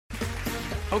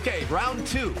Okay, round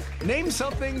two. Name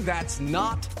something that's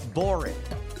not boring.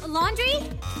 A laundry?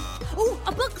 Ooh,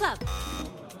 a book club.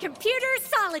 Computer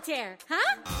solitaire,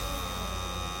 huh?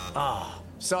 Ah,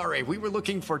 sorry, we were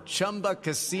looking for Chumba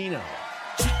Casino.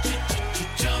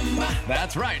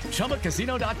 That's right,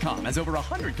 ChumbaCasino.com has over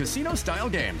 100 casino-style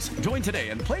games. Join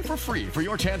today and play for free for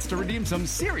your chance to redeem some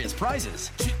serious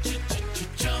prizes.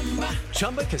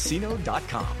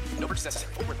 ChumbaCasino.com. No purchase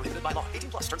necessary. Void where prohibited by law.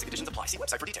 18 plus. Terms and conditions apply. See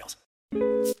website for details.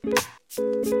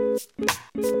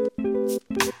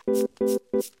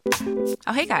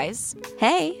 Oh, hey, guys.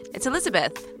 Hey. It's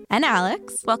Elizabeth. And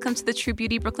Alex. Welcome to the True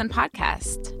Beauty Brooklyn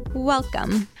podcast.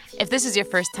 Welcome. If this is your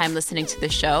first time listening to the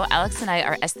show, Alex and I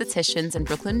are estheticians in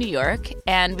Brooklyn, New York,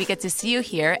 and we get to see you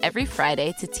here every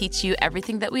Friday to teach you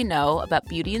everything that we know about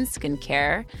beauty and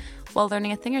skincare while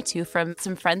learning a thing or two from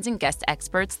some friends and guest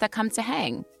experts that come to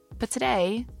hang. But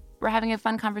today, we're having a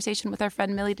fun conversation with our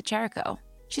friend Millie DeCherico.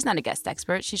 She's not a guest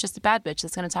expert. She's just a bad bitch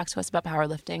that's going to talk to us about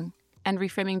powerlifting and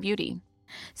reframing beauty.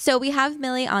 So we have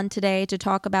Millie on today to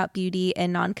talk about beauty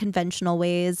in non-conventional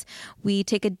ways. We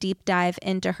take a deep dive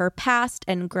into her past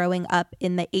and growing up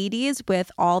in the 80s with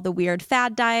all the weird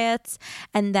fad diets,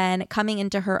 and then coming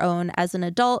into her own as an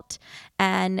adult.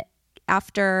 And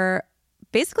after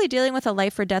basically dealing with a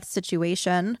life or death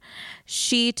situation,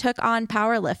 she took on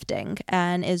powerlifting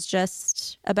and is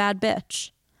just a bad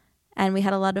bitch. And we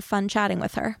had a lot of fun chatting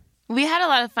with her. We had a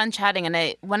lot of fun chatting,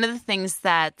 and one of the things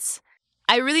that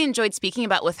I really enjoyed speaking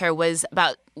about with her was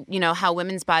about, how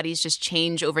women's bodies just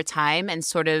change over time and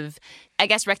sort of, I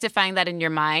guess, rectifying that in your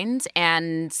mind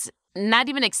and not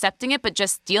even accepting it, but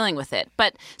just dealing with it.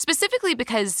 But specifically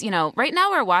because, right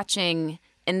now we're watching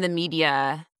in the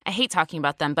media, I hate talking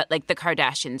about them, but like the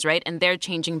Kardashians, right? And they're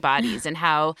changing bodies and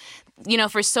how,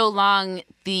 for so long,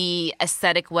 the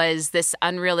aesthetic was this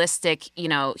unrealistic,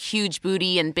 huge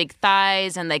booty and big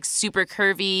thighs and like super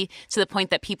curvy to the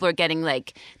point that people are getting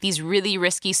like these really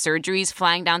risky surgeries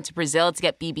flying down to Brazil to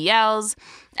get BBLs.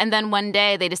 And then one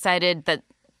day they decided that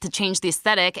to change the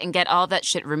aesthetic and get all that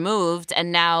shit removed,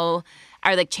 and now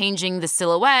are like changing the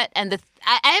silhouette. And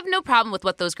I have no problem with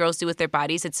what those girls do with their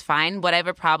bodies. It's fine. What I have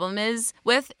a problem is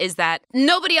that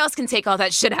nobody else can take all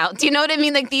that shit out. Do you know what I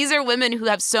mean? Like, these are women who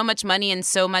have so much money and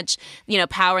so much,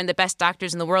 power and the best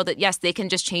doctors in the world that, yes, they can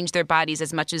just change their bodies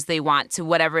as much as they want to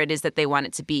whatever it is that they want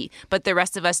it to be. But the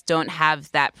rest of us don't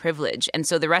have that privilege. And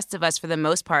so the rest of us, for the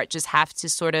most part, just have to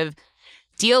sort of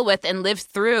deal with and live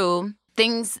through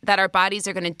things that our bodies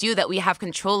are going to do that we have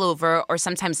control over or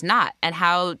sometimes not. And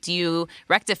how do you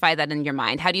rectify that in your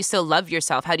mind? How do you still love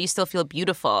yourself? How do you still feel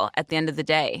beautiful at the end of the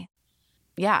day?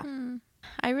 Yeah.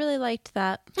 I really liked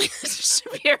that.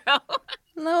 Shapiro.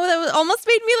 No, that almost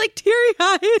made me like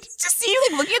teary-eyed. Just see you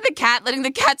like looking at the cat, letting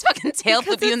the cat's fucking tail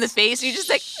flip you in the face. You're just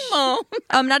like, oh.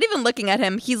 I'm not even looking at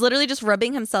him. He's literally just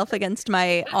rubbing himself against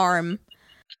my arm.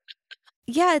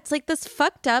 Yeah, it's like this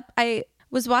fucked up. I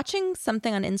was watching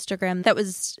something on Instagram that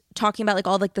was talking about like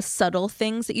all like the subtle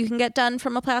things that you can get done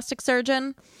from a plastic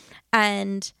surgeon.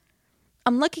 And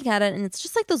I'm looking at it and it's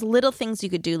just like those little things you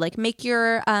could do, like make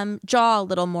your jaw a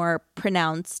little more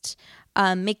pronounced,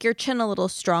 make your chin a little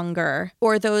stronger,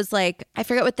 or those like, I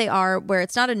forget what they are, where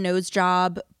it's not a nose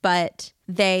job, but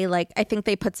they like, I think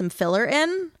they put some filler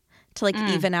in to like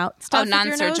even out stuff. Oh,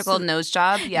 non-surgical nose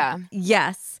job? Yeah.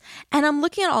 Yes. And I'm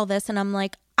looking at all this and I'm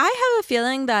like, I have a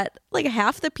feeling that like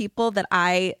half the people that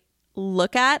I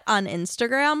look at on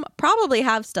Instagram probably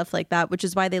have stuff like that, which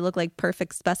is why they look like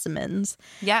perfect specimens.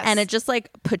 Yes. And it just like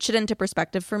puts it into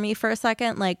perspective for me for a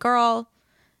second. Like, girl,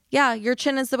 yeah, your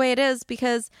chin is the way it is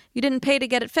because you didn't pay to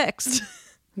get it fixed.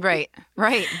 Right.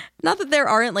 Not that there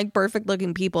aren't like perfect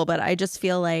looking people, but I just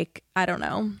feel like, I don't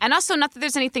know. And also not that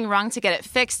there's anything wrong to get it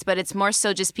fixed, but it's more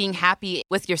so just being happy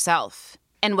with yourself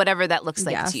and whatever that looks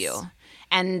like to you.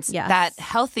 And that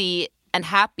healthy and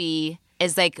happy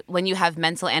is like when you have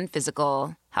mental and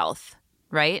physical health,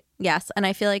 right? Yes. And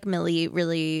I feel like Millie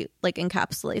really like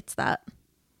encapsulates that.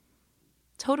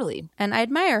 Totally. And I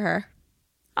admire her.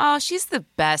 Oh, she's the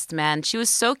best, man. She was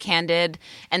so candid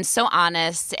and so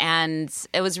honest. And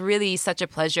it was really such a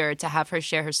pleasure to have her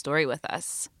share her story with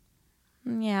us.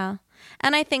 Yeah.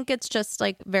 And I think it's just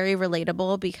like very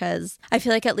relatable because I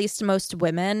feel like at least most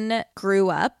women grew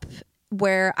up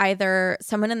where either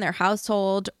someone in their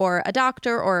household or a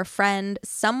doctor or a friend,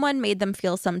 someone made them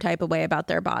feel some type of way about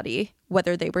their body,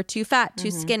 whether they were too fat, too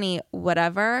skinny,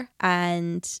 whatever.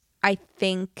 And I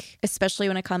think especially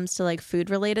when it comes to like food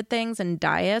related things and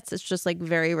diets, it's just like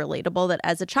very relatable that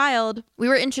as a child, we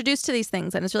were introduced to these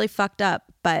things and it's really fucked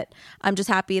up. But I'm just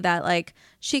happy that like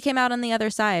she came out on the other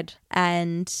side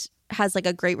and has like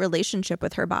a great relationship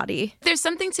with her body. There's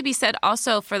something to be said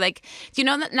also for like,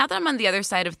 now that I'm on the other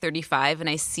side of 35 and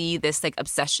I see this like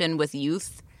obsession with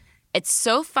youth, it's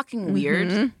so fucking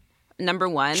weird. Number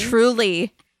one.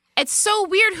 Truly. It's so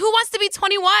weird. Who wants to be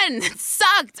 21? It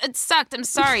sucked. I'm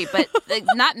sorry, but like,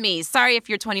 not me. Sorry if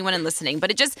you're 21 and listening. But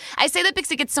I say that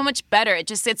because it gets so much better. It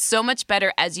just gets so much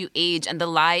better as you age. And the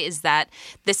lie is that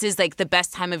this is like the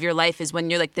best time of your life is when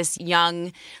you're like this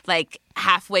young, like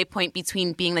halfway point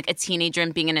between being like a teenager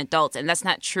and being an adult. And that's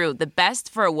not true. The best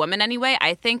for a woman anyway,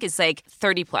 I think, is like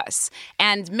 30 plus.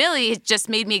 And Millie just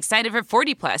made me excited for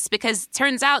 40 plus because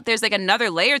turns out there's like another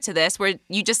layer to this where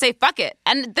you just say fuck it.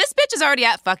 And this bitch is already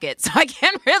at fuck it. So I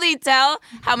can't really tell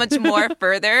how much more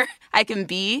further I can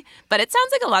be. But it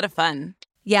sounds like a lot of fun.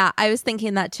 Yeah, I was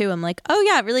thinking that too. I'm like, oh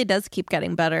yeah, it really does keep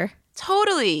getting better.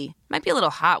 Totally. Might be a little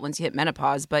hot once you hit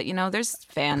menopause, but there's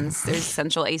fans, there's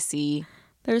central AC.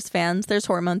 There's fans. There's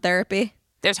hormone therapy.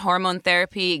 There's hormone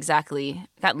therapy. Exactly.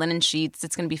 Got linen sheets.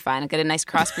 It's going to be fine. I'll get a nice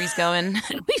cross breeze going.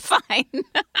 It'll be fine.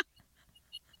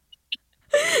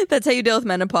 That's how you deal with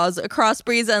menopause. A cross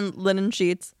breeze and linen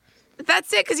sheets.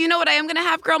 That's it. Because you know what I am going to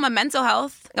have, girl? My mental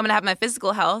health. I'm going to have my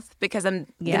physical health because I'm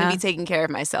going to be taking care of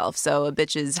myself. So a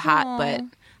bitch is hot,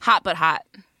 but hot.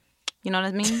 You know what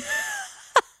I mean?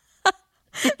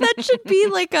 That should be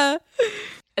like a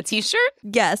t-shirt?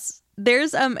 Yes.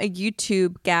 There's a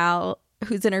YouTube gal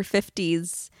who's in her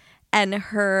 50s, and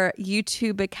her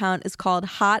YouTube account is called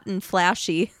Hot and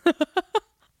Flashy.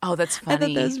 Oh, that's funny. I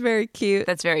thought that was very cute.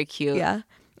 That's very cute. Yeah.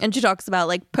 And she talks about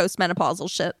like postmenopausal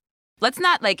shit. Let's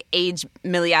not like age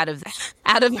Millie out of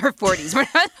her 40s.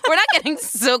 We're not getting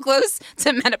so close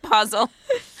to menopausal,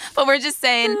 but we're just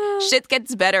saying shit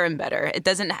gets better and better. It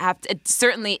doesn't have to. It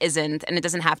certainly isn't, and it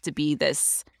doesn't have to be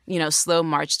this slow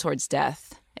march towards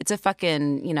death. It's a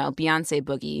fucking, Beyonce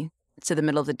boogie to the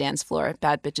middle of the dance floor.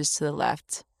 Bad bitches to the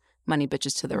left, money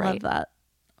bitches to the right. Love that.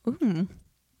 Ooh.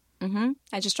 Mm-hmm.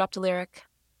 I just dropped a lyric.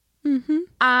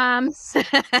 Mm-hmm.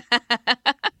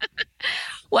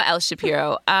 What else,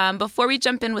 Shapiro? Before we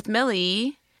jump in with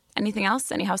Millie, anything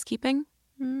else? Any housekeeping?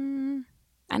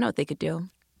 I know what they could do.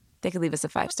 They could leave us a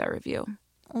 5-star review.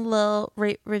 A little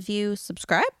rate, review,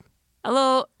 subscribe. A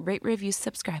little rate, review,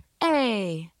 subscribe.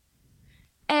 Hey.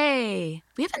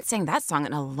 We haven't sang that song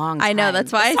in a long time. I know.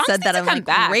 That's why I said that. I'm like,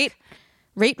 back.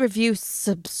 Rate, review,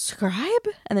 subscribe.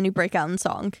 And then you break out in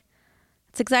song.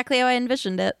 It's exactly how I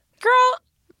envisioned it.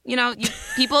 Girl,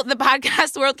 people, the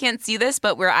podcast world can't see this,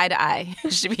 but we're eye to eye.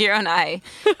 Shapiro and I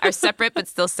are separate, but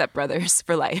still stepbrothers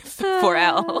for life.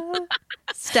 4L.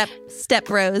 Step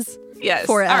bros. Yes.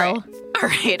 4L.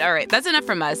 All right. That's enough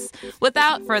from us.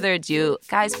 Without further ado,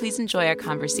 guys, please enjoy our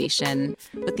conversation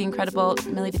with the incredible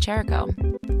Millie DeCherico.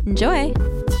 Enjoy.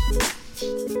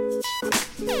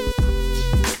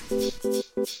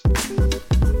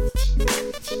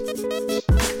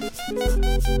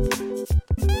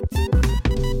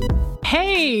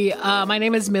 Hey, my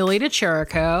name is Millie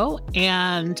DeCherico,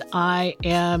 and I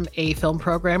am a film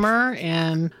programmer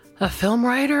and a film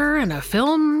writer and a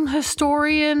film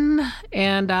historian,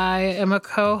 and I am a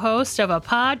co-host of a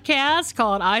podcast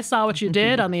called I Saw What You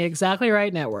Did on the Exactly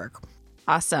Right Network.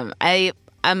 Awesome.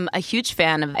 I'm a huge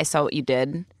fan of I Saw What You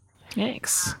Did.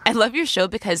 Thanks. I love your show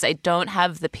because I don't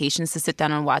have the patience to sit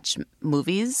down and watch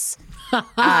movies.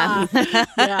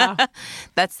 Yeah.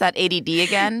 That's that ADD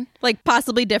again. Like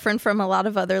possibly different from a lot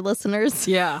of other listeners.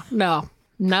 Yeah. No.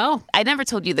 I never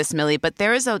told you this, Millie, but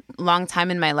there was a long time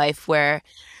in my life where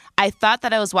I thought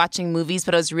that I was watching movies,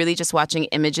 but I was really just watching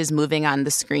images moving on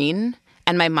the screen.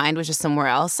 And my mind was just somewhere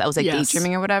else. I was like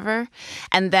daydreaming or whatever.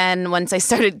 And then once I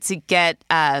started to get,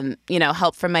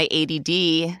 help from my ADD,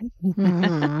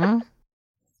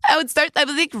 I would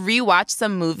like rewatch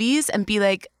some movies and be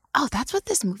like, oh, that's what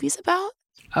this movie's about?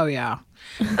 Oh, yeah.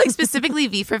 Like specifically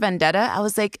V for Vendetta. I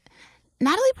was like,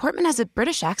 Natalie Portman has a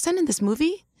British accent in this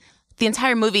movie? The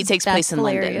entire movie takes place in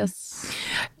hilarious. London.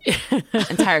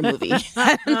 Entire movie.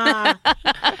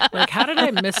 Like, how did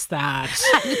I miss that?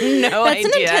 No idea.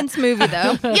 That's an intense movie,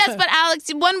 though. Yes, but Alex,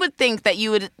 one would think that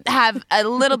you would have a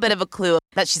little bit of a clue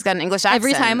that she's got an English accent.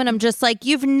 Every time, and I'm just like,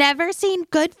 you've never seen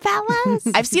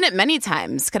Goodfellas? I've seen it many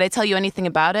times. Could I tell you anything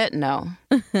about it? No.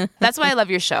 That's why I love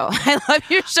your show. I love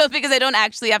your show because I don't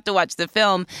actually have to watch the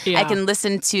film. Yeah. I can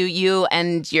listen to you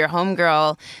and your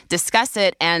homegirl discuss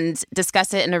it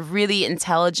in a really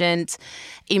intelligent,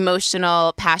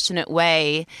 emotional, passionate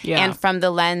way, and from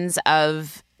the lens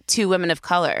of two women of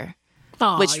color,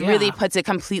 which really puts a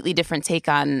completely different take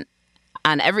on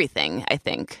everything, I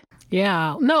think.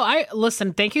 Yeah. No,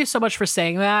 listen, thank you so much for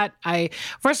saying that.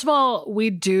 First of all, we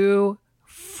do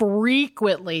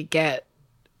frequently get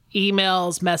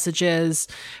emails, messages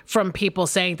from people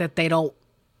saying that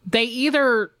they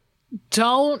either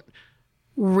don't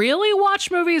really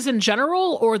watch movies in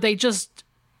general, or they just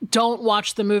don't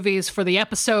watch the movies for the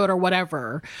episode or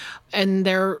whatever. And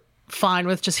they're fine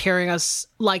with just hearing us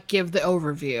like give the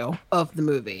overview of the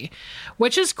movie,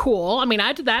 which is cool. I mean,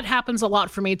 that happens a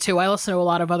lot for me too. I listen to a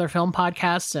lot of other film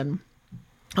podcasts, and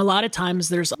a lot of times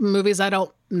there's movies I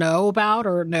don't know about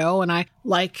or know, and I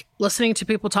like listening to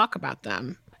people talk about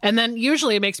them. And then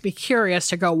usually it makes me curious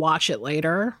to go watch it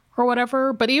later or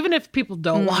whatever. But even if people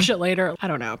don't watch it later, I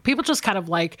don't know. People just kind of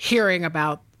like hearing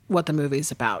about what the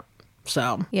movie's about.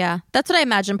 So yeah, that's what I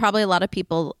imagine. Probably a lot of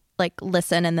people like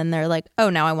listen and then they're like,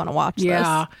 oh, now I want to watch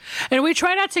yeah. this. And we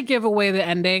try not to give away the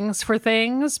endings for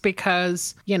things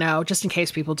because, just in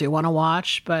case people do want to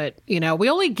watch. But, we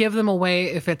only give them away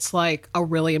if it's like a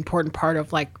really important part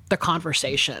of like the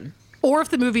conversation. Or if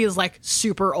the movie is like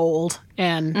super old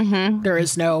and there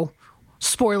is no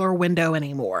spoiler window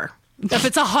anymore. If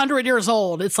it's 100 years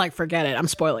old, it's like, forget it. I'm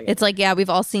spoiling it. It's like, yeah, we've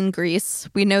all seen Grease.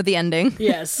 We know the ending.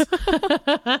 Yes.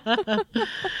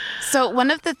 So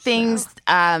one of the things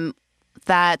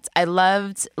that I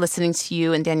loved listening to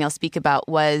you and Danielle speak about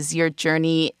was your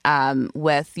journey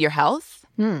with your health.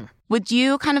 Would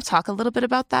you kind of talk a little bit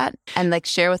about that and like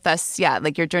share with us,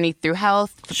 like your journey through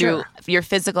health, through your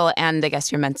physical and I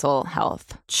guess your mental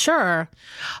health? Sure.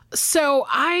 So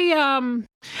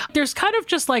there's kind of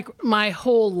just like my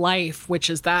whole life, which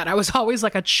is that I was always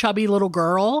like a chubby little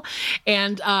girl.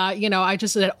 And, I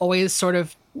just had always sort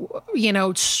of,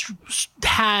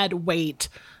 had weight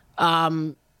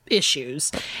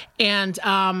issues. And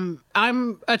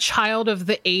I'm a child of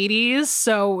the 80s.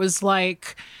 So it was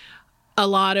like, a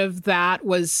lot of that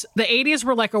was the 80s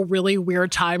were like a really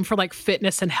weird time for like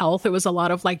fitness and health. It was a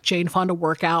lot of like Jane Fonda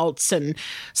workouts and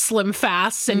slim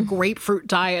fasts and grapefruit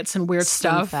diets and weird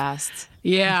stuff. Fast.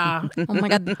 Yeah. Oh my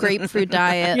God, the grapefruit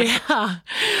diet. Yeah.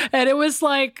 And it was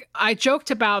like, I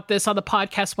joked about this on the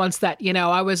podcast once that,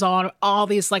 I was on all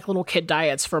these like little kid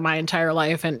diets for my entire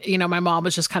life. And, my mom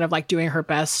was just kind of like doing her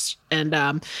best. And,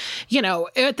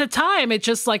 at the time, it's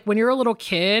just like when you're a little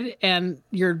kid and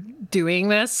you're doing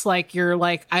this, like, you're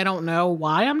like, I don't know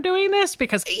why I'm doing this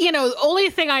because, the only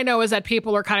thing I know is that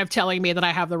people are kind of telling me that I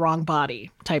have the wrong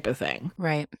body type of thing.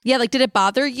 Right. Yeah. Like, did it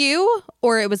bother you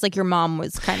or it was like your mom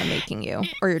was kind of making you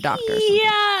or your doctor? Or something?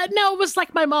 Yeah. No, it was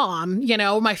like my mom,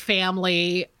 my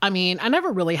family. I mean, I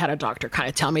never really had a doctor kind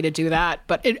of tell me to do that,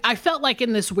 but I felt like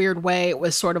in this weird way, it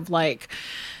was sort of like,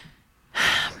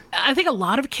 I think a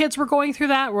lot of kids were going through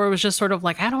that where it was just sort of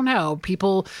like, I don't know,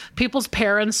 people's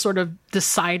parents sort of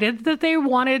decided that they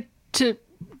wanted to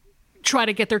try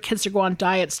to get their kids to go on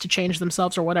diets to change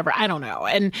themselves or whatever. I don't know.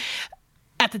 And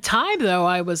at the time, though,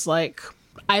 I was like,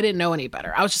 I didn't know any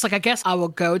better. I was just like, I guess I will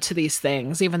go to these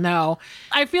things, even though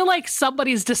I feel like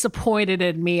somebody's disappointed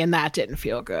in me and that didn't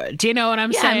feel good. Do you know what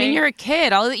I'm saying? I mean, you're a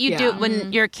kid. All that you do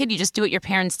when you're a kid, you just do what your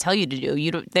parents tell you to do.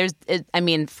 You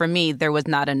don't, for me, there was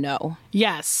not a no.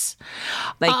 Yes.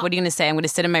 Like, what are you going to say? I'm going to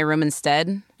sit in my room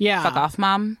instead? Yeah. Fuck off,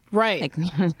 mom. Right.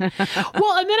 Well,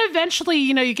 and then eventually,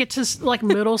 you get to like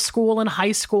middle school and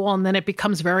high school, and then it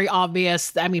becomes very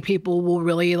obvious. I mean, people will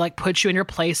really like put you in your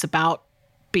place about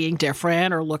being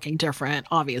different or looking different,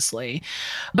 obviously.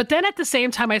 But then at the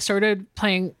same time, I started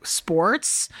playing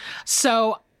sports.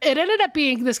 So it ended up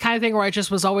being this kind of thing where I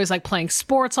just was always like playing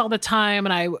sports all the time.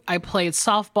 And I played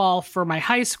softball for my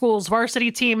high school's varsity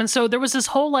team. And so there was this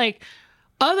whole like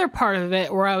other part of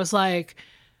it where I was like,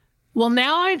 well,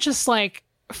 now I just like,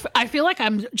 I feel like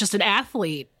I'm just an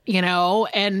athlete,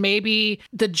 and maybe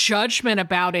the judgment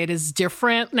about it is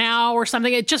different now or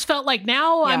something. It just felt like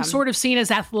now I'm sort of seen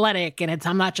as athletic and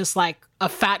I'm not just like a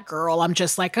fat girl. I'm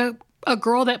just like a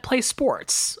girl that plays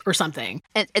sports or something.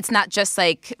 It's not just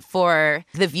like for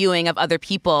the viewing of other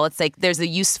people. It's like there's a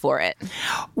use for it.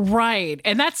 Right.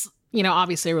 And that's,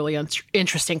 obviously a really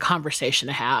interesting conversation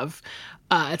to have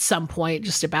at some point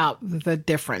just about the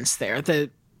difference there, the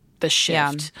shift.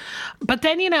 Yeah. But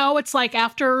then, it's like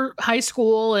after high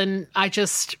school and I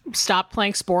just stopped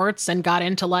playing sports and got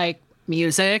into like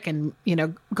music and,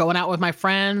 going out with my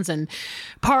friends and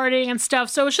partying and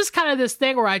stuff. So it's just kind of this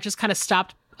thing where I just kind of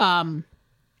stopped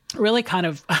really kind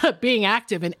of being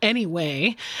active in any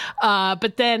way.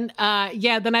 But then,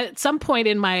 then at some point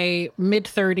in my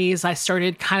mid-30s, I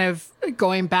started kind of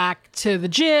going back to the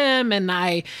gym and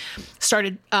I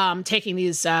started taking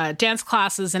these dance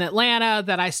classes in Atlanta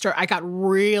that I got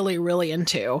really, really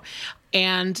into.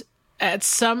 And at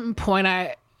some point,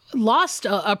 I lost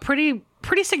a pretty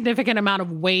significant amount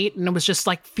of weight and it was just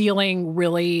like feeling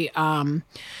really...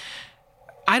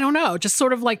 I don't know, just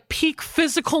sort of like peak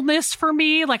physicalness for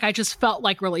me. Like I just felt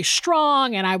like really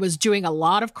strong, and I was doing a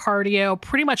lot of cardio,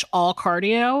 pretty much all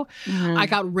cardio. I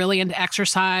got really into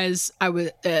exercise. I was,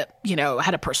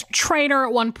 had a personal trainer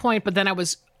at one point, but then I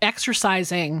was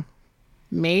exercising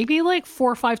maybe like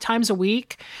 4 or 5 times a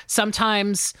week,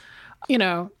 sometimes,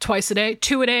 twice a day,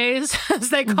 2-a-days, as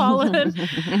they call it.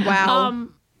 Wow.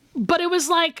 But it was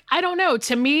like, I don't know,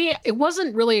 to me, it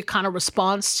wasn't really a kind of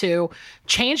response to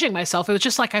changing myself. It was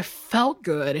just like I felt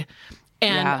good.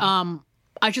 And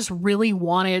I just really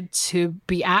wanted to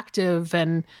be active.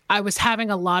 And I was having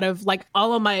a lot of, like,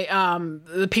 all of my,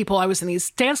 the people I was in these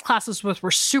dance classes with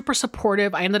were super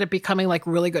supportive. I ended up becoming like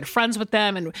really good friends with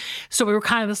them. And so we were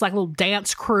kind of this like little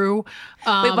dance crew.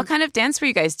 Wait, what kind of dance were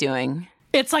you guys doing?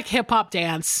 It's like hip hop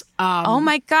dance. Oh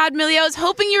my God, Millie, I was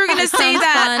hoping you were going to say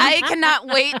that. I cannot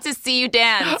wait to see you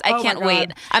dance. I can't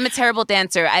wait. I'm a terrible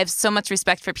dancer. I have so much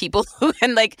respect for people who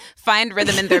can like find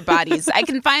rhythm in their bodies. I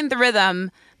can find the rhythm,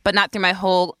 but not through my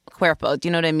whole cuerpo. Do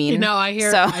you know what I mean? I hear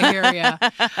you.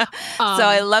 So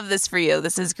I love this for you.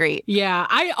 This is great. Yeah,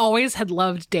 I always had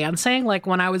loved dancing. Like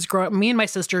when I was growing, me and my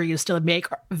sister used to make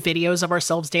videos of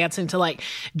ourselves dancing to like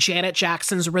Janet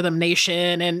Jackson's Rhythm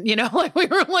Nation, and like we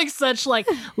were like such like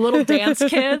little dance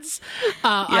kids.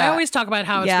 I always talk about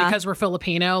how it's because we're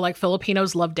Filipino. Like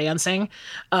Filipinos love dancing,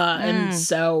 and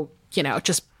so it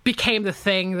just became the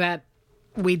thing that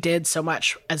we did so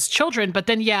much as children. But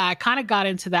then I kind of got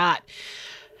into that.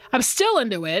 I'm still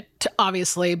into it,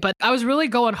 obviously, but I was really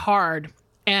going hard.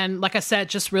 And like I said,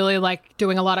 just really like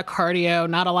doing a lot of cardio,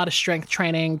 not a lot of strength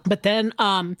training. But then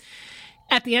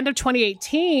at the end of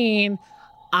 2018,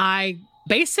 I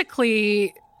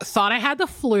basically thought I had the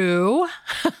flu.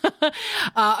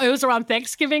 It was around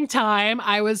Thanksgiving time.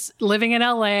 I was living in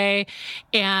LA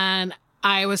and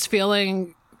I was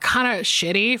feeling kind of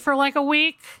shitty for like a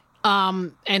week.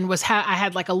 And I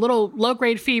had like a little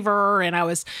low-grade fever, and I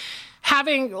was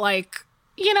having like,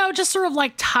 just sort of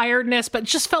like tiredness, but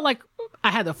just felt like I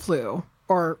had the flu,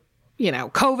 or,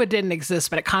 COVID didn't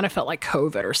exist, but it kind of felt like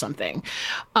COVID or something.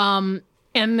 And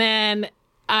then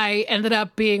I ended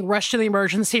up being rushed to the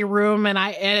emergency room, and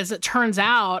as it turns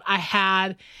out, I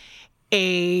had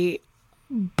a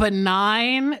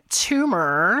benign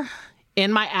tumor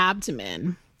in my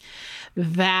abdomen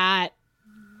that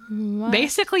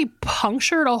basically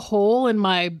punctured a hole in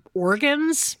my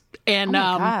organs, and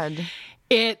God.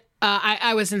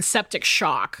 I was in septic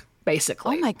shock,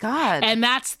 basically. Oh my God. And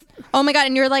that's Oh my God.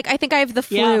 And you're like, I think I have the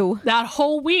flu. that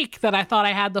whole week that I thought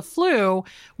I had the flu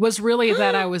was really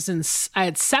that I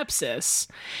had sepsis.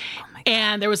 Oh my God.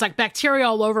 And there was like bacteria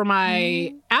all over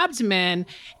my abdomen,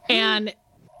 and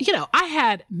I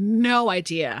had no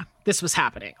idea this was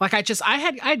happening. Like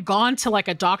I'd gone to like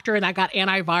a doctor, and I got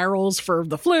antivirals for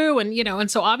the flu, and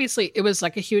and so obviously it was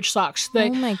like a huge shock. Oh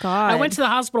my God. I went to the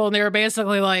hospital, and they were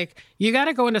basically like, you got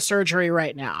to go into surgery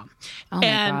right now. Oh my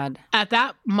and God. At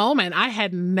that moment, I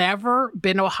had never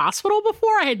been to a hospital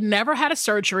before. I had never had a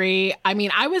surgery. I mean,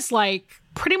 I was like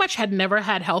pretty much had never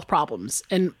had health problems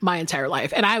in my entire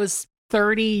life. And I was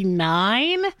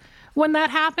 39 when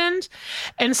that happened.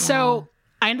 And so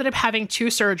I ended up having 2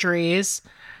 surgeries,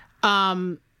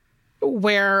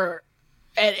 where,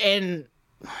 and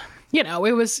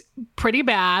it was pretty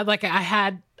bad. Like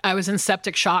I was in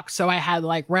septic shock. So I had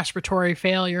like respiratory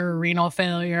failure, renal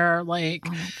failure, like,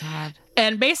 Oh my God.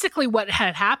 and basically what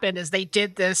had happened is they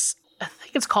did this, I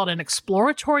think it's called an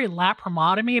exploratory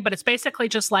laparotomy, but it's basically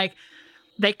just like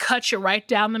they cut you right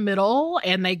down the middle,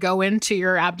 and they go into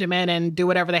your abdomen and do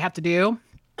whatever they have to do.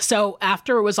 So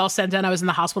after it was all said and done, I was in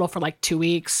the hospital for like 2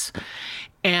 weeks,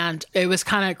 and it was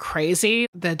kind of crazy.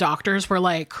 The doctors were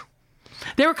like,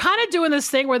 they were kind of doing this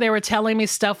thing where they were telling me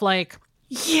stuff like,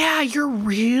 yeah, you're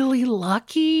really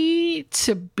lucky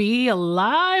to be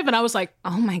alive. And I was like,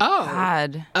 Oh my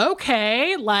God.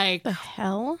 okay, like The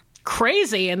hell?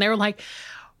 crazy. And they were like,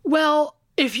 well,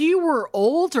 if you were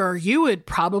older, you would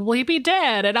probably be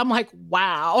dead. And I'm like,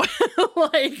 wow.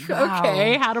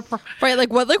 Okay, how to... Right,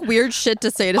 like what like weird shit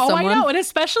to say to someone. I know. And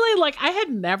especially like I had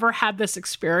never had this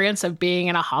experience of being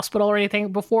in a hospital or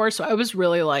anything before. So I was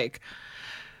really like,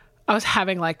 I was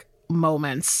having like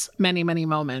moments, many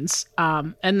moments.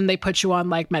 And then they put you on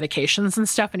like medications and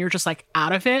stuff, and you're just like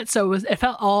out of it. So it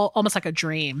felt almost like a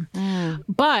dream.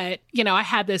 But, I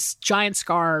had this giant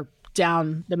scar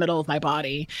down the middle of my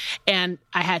body, and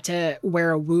I had to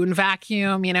wear a wound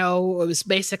vacuum. It was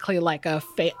basically like a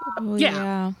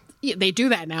Yeah. they do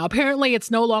that now. Apparently it's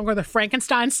no longer the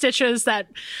Frankenstein stitches that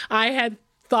I had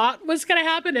thought was going to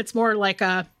happen. It's more like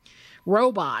a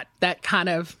robot that kind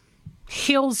of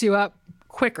heals you up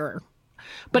quicker.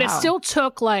 But it still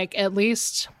took like at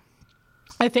least,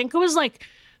 I think it was like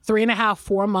 3.5,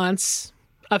 4 months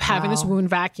of having this wound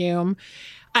vacuum.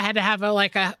 I had to have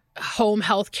a home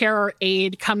healthcare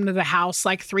aide come to the house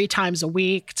like 3 times a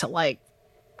week to like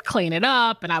clean it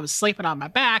up. And I was sleeping on my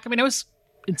back. I mean, it was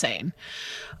insane.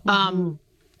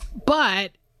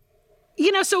 But,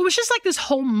 you know, so it was just like this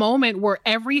whole moment where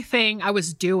everything I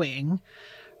was doing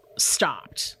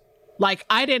stopped. Like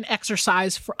I didn't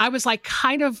exercise I was like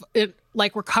kind of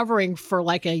like recovering for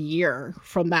like a year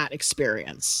from that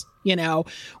experience, you know,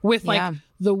 with like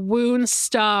the wound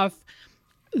stuff.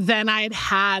 Then I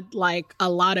had like a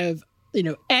lot of, you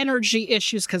know, energy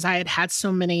issues because I had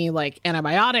so many like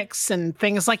antibiotics and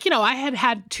things like, you know, I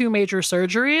had 2 major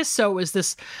surgeries. So it was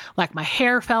this like my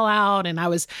hair fell out and I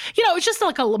was, you know, it's just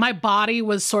like my body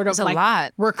was sort of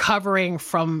like recovering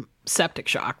from septic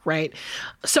shock. Right.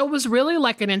 So it was really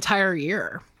like an entire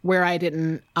year where I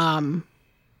didn't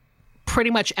pretty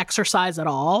much exercise at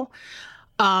all.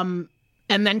 And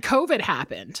then COVID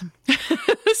happened.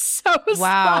 So it was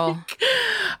like,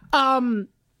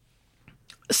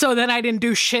 so then I didn't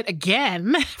do shit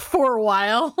again for a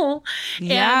while.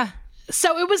 Yeah. And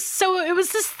so it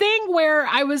was this thing where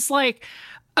I was like,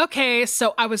 okay,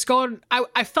 so I was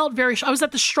I felt I was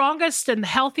at the strongest and the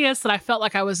healthiest that I felt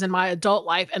like I was in my adult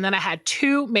life. And then I had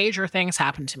 2 major things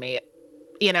happen to me,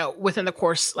 you know, within the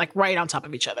course, like right on top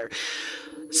of each other.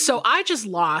 So I just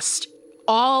lost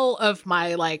all of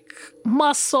my like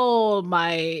muscle,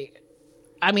 I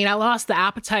lost the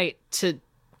appetite to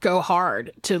go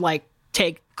hard, to like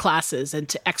take classes and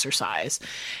to exercise.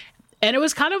 And it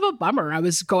was kind of a bummer. I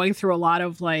was going through a lot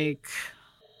of like,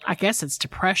 I guess it's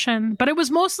depression, but it was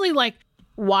mostly like,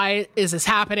 why is this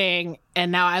happening?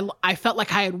 And now I felt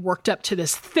like I had worked up to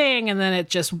this thing and then it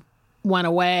just went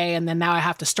away. And then now I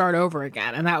have to start over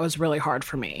again. And that was really hard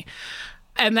for me.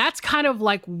 And that's kind of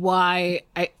like why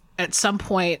at some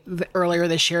point earlier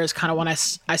this year is kind of when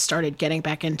I started getting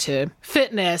back into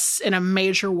fitness in a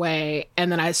major way.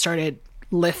 And then I started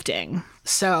lifting.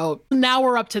 So now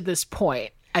we're up to this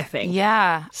point, I think.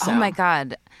 Yeah. So. Oh my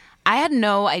God. I had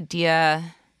no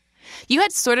idea. You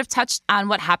had sort of touched on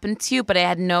what happened to you, but I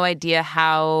had no idea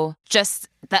how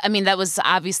that was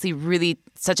obviously really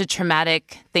such a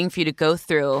traumatic thing for you to go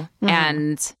through. Mm-hmm.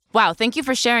 And wow, thank you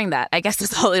for sharing that. I guess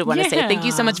that's all I want to say. Thank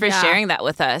you so much for sharing that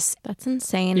with us. That's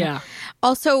insane. Yeah.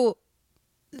 Also,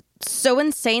 so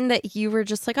insane that you were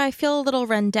just like, I feel a little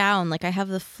run down, like I have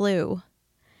the flu.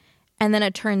 And then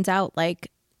it turns out like,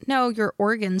 no, your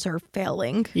organs are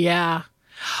failing. Yeah.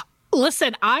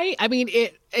 Listen, I mean,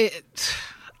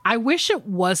 I wish it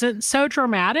wasn't so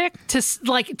dramatic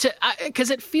because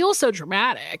it feels so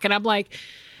dramatic. And I'm like,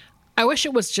 I wish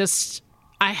it was just,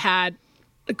 I had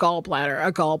a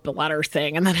gallbladder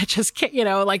thing. And then it just, you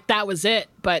know, like that was it.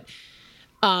 But,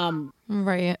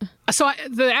 right. So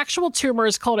the actual tumor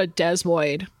is called a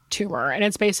desmoid tumor. And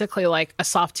it's basically like a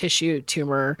soft tissue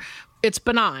tumor. It's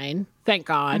benign, thank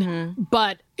God,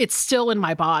 but it's still in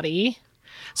my body.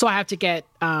 So I have to get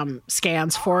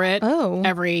scans for it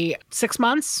every 6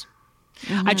 months.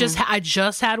 Mm-hmm. I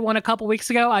just had one a couple weeks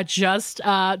ago. I just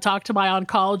talked to my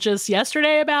oncologist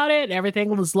yesterday about it.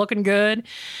 Everything was looking good.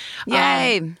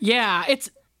 Yay. Yeah.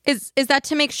 Is that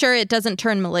to make sure it doesn't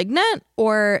turn malignant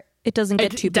or it doesn't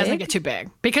get too big? It doesn't get too big.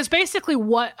 Because basically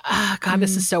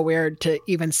this is so weird to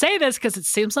even say this because it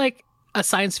seems like a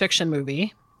science fiction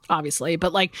movie, obviously.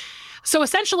 But like, so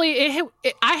essentially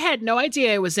I had no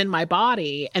idea it was in my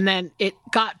body. And then it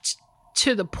got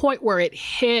to the point where it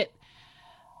hit,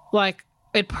 like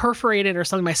it perforated or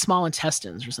something, my small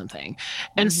intestines or something.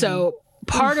 And so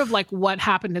part of like what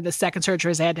happened in the second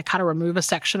surgery is I had to kind of remove a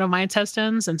section of my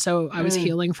intestines. And so I was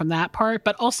healing from that part.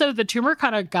 But also the tumor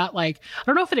kind of got like, I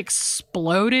don't know if it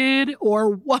exploded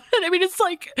or what. I mean, it's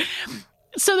like...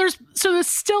 So there's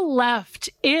still left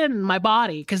in my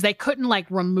body because they couldn't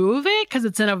like remove it because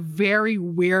it's in a very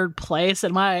weird place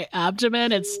in my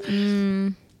abdomen. It's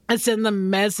in the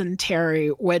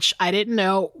mesentery, which I didn't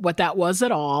know what that was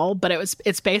at all, but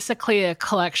it's basically a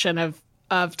collection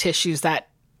of tissues that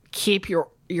keep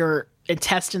your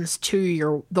intestines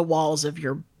to the walls of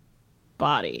your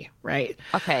body, right?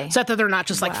 Okay. So that they're not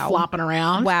just like flopping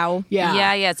around. Wow.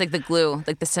 Yeah. It's like the glue,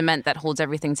 like the cement that holds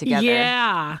everything together.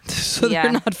 Yeah. So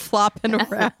they're not flopping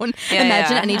around.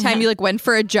 Imagine anytime you like went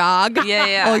for a jog,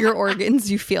 all your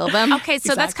organs, you feel them. Okay,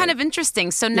 so that's kind of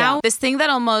interesting. So now this thing that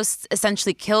almost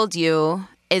essentially killed you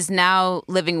is now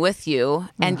living with you,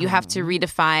 and you have to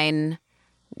redefine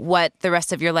what the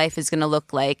rest of your life is going to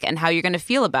look like and how you're going to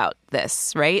feel about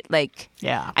this, right? Like,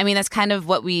 I mean, that's kind of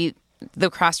what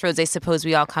the crossroads I suppose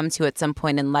we all come to at some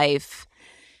point in life.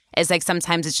 Is like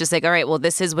sometimes it's just like, all right, well,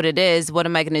 this is what it is. What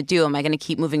am I going to do? Am I going to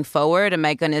keep moving forward? Am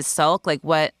I going to sulk? Like,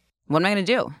 what am I going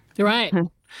to do? Right.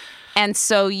 And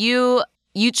so you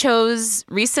chose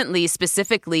recently,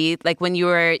 specifically, like when you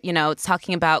were,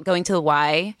 talking about going to the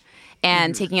Y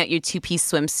and taking out your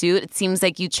 2-piece swimsuit, it seems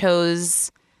like you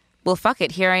chose, well, fuck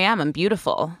it, here I am, I'm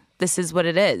beautiful. This is what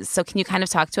it is. So can you kind of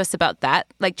talk to us about that,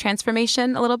 like,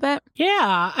 transformation a little bit?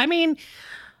 Yeah. I mean,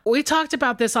 we talked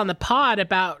about this on the pod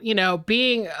about,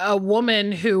 being a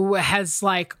woman who has,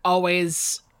 like,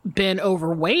 always been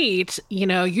overweight.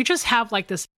 You just have, like,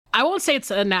 this, I won't say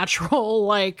it's a natural,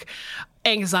 like,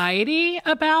 anxiety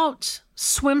about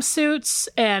swimsuits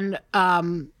and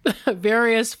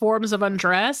various forms of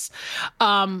undress.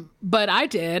 But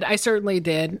I certainly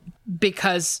did,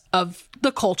 because of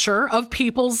the culture of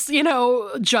people's,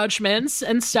 judgments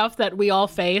and stuff that we all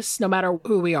face, no matter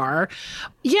who we are.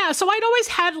 Yeah. So I'd always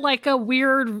had like a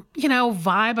weird,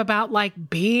 vibe about like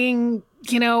being,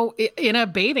 in a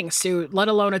bathing suit, let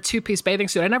alone a 2-piece bathing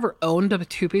suit. I never owned a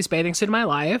 2-piece bathing suit in my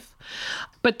life.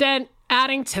 But then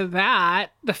adding to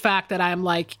that, the fact that I'm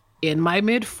like in my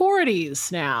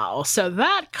mid-40s now. So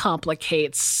that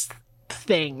complicates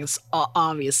things,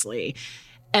 obviously.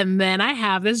 And then I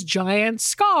have this giant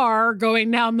scar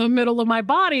going down the middle of my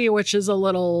body, which is a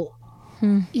little,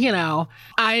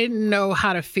 I didn't know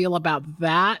how to feel about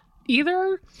that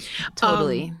either.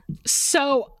 Totally.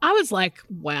 So I was like,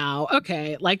 wow,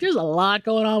 okay, like there's a lot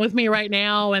going on with me right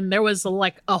now. And there was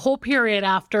like a whole period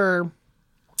after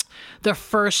the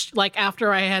first, like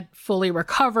after I had fully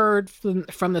recovered from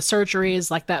the surgeries,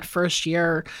 like that first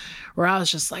year, where I was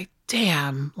just like,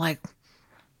 damn, like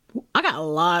I got a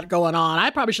lot going on. I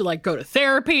probably should like go to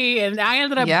therapy. And I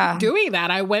ended up doing that.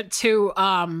 I went to,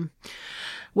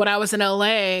 when I was in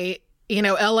LA,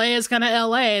 LA is going to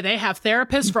LA. They have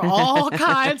therapists for all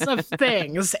kinds of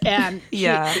things. And he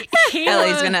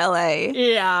LA's going to LA.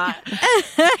 Yeah.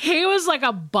 He was like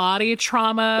a body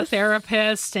trauma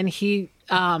therapist, and he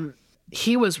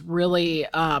was really,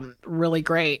 really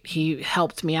great. He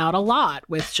helped me out a lot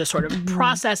with just sort of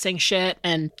processing shit.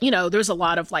 And, there's a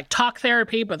lot of like talk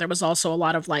therapy, but there was also a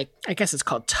lot of like, I guess it's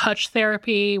called touch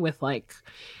therapy, with like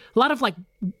a lot of like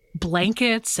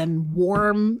blankets and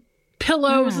warm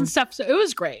pillows and stuff. So it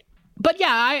was great. But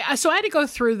yeah, so I had to go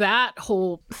through that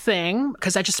whole thing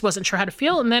because I just wasn't sure how to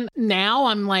feel. And then now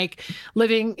I'm like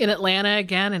living in Atlanta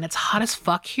again, and it's hot as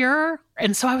fuck here.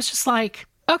 And so I was just like,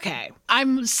 okay,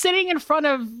 I'm sitting in front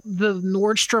of the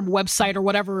Nordstrom website or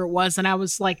whatever it was, and I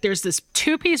was like, there's this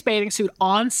 2-piece bathing suit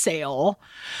on sale,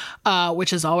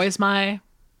 which is always my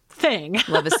thing.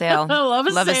 Love a sale. I love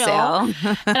a sale.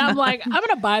 sale. And I'm like, I'm going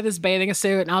to buy this bathing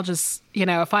suit, and I'll just,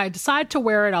 if I decide to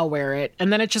wear it, I'll wear it.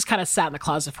 And then it just kind of sat in the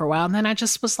closet for a while. And then I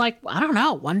just was like, I don't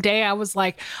know. One day I was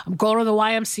like, I'm going to the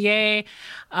YMCA,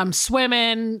 I'm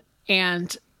swimming,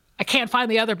 and I can't find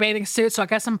the other bathing suit, so I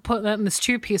guess I'm putting this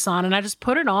 2-piece on. And I just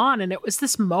put it on, and it was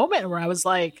this moment where I was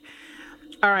like,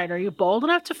 all right, are you bold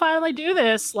enough to finally do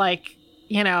this? Like,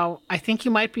 I think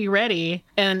you might be ready.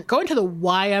 And going to the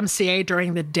YMCA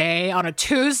during the day on a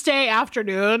Tuesday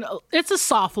afternoon, it's a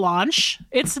soft launch.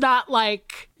 It's not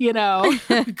like,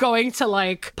 going to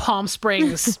like Palm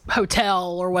Springs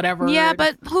Hotel or whatever. Yeah,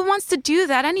 but who wants to do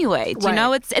that anyway? Do you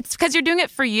know? It's because you're doing it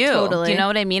for you. Totally. Do you know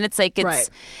what I mean? It's like,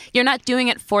 you're not doing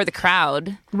it for the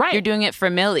crowd. Right. You're doing it for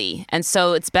Millie. And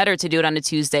so it's better to do it on a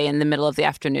Tuesday in the middle of the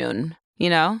afternoon,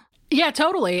 Yeah,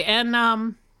 totally. And,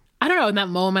 I don't know. In that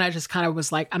moment, I just kind of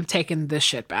was like, I'm taking this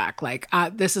shit back. Like,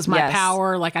 this is my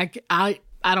power. Like, I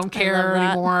don't care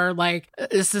anymore. Like,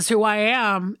 this is who I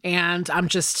am. And I'm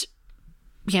just,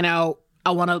 I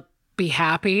want to be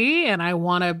happy, and I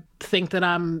want to think that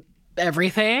I'm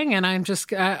everything. And I'm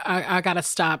just, I got to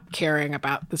stop caring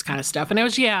about this kind of stuff. And it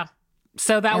was,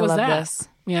 so that was love that. This.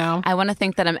 I want to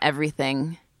think that I'm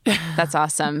everything. That's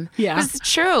awesome. Yeah. It's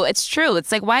true. It's true.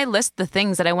 It's like, why list the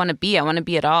things that I want to be? I want to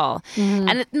be it all.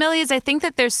 And Millie's, I think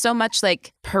that there's so much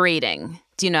like parading,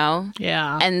 do you know?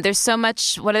 Yeah. And there's so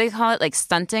much, what do they call it? Like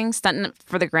stunting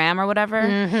for the gram or whatever.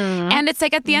 And it's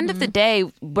like at the end of the day,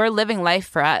 we're living life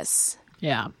for us.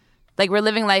 Yeah. Like we're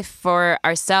living life for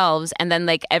ourselves, and then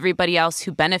like everybody else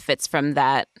who benefits from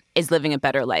that is living a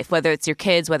better life, whether it's your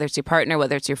kids, whether it's your partner,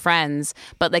 whether it's your friends.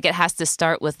 But like it has to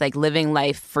start with like living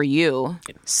life for you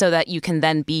so that you can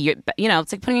then be your,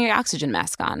 it's like putting your oxygen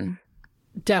mask on.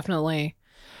 Definitely.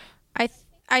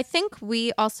 I think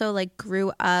we also like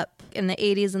grew up in the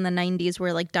 80s and the 90s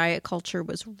where like diet culture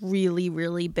was really,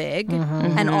 really big,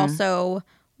 and also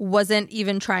wasn't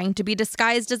even trying to be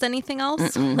disguised as anything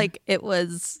else. Like it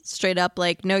was straight up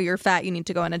like, no, you're fat, you need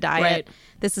to go on a diet. Right.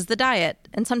 This is the diet.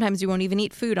 And sometimes you won't even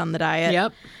eat food on the diet.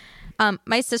 Yep.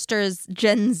 My sister's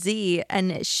Gen Z,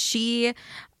 and she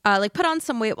like put on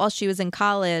some weight while she was in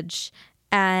college,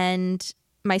 and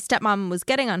my stepmom was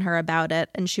getting on her about it,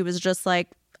 and she was just like,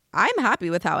 I'm happy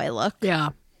with how I look. Yeah.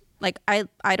 Like,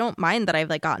 I don't mind that I've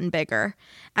like gotten bigger.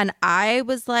 And I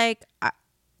was like,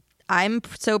 I'm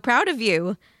so proud of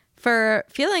you for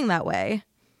feeling that way.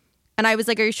 And I was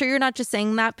like, are you sure you're not just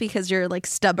saying that because you're like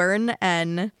stubborn?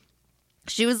 And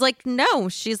she was like, no.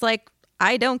 She's like,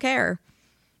 I don't care.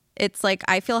 It's like,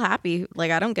 I feel happy.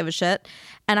 Like, I don't give a shit.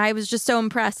 And I was just so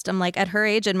impressed. I'm like, at her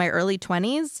age, in my early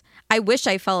 20s, I wish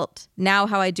I felt now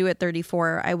how I do at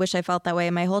 34. I wish I felt that way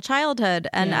in my whole childhood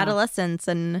and adolescence.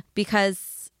 And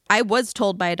because I was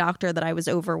told by a doctor that I was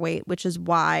overweight, which is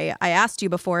why I asked you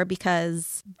before,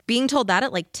 because being told that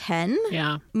at like 10,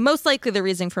 most likely the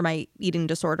reason for my eating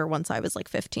disorder once I was like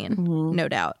 15, no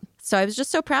doubt. So I was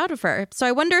just so proud of her. So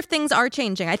I wonder if things are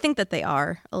changing. I think that they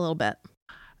are a little bit.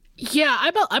 Yeah,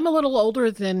 I'm a little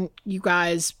older than you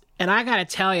guys. And I got to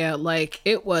tell you, like,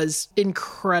 it was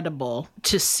incredible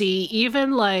to see,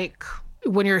 even like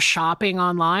when you're shopping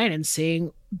online and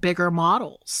seeing bigger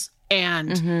models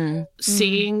and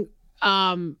seeing,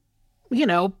 you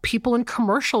know, people in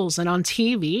commercials and on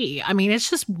TV. I mean, it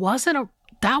just wasn't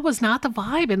that was not the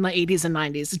vibe in the 80s and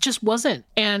 90s. It just wasn't.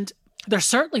 And there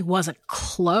certainly wasn't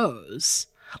clothes.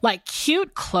 Like,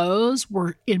 cute clothes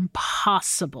were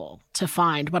impossible to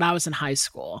find when I was in high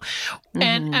school.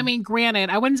 And I mean, granted,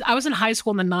 I was in high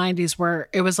school in the 90s where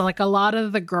it was like a lot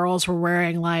of the girls were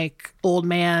wearing like old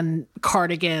man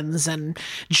cardigans and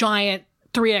giant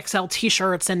 3XL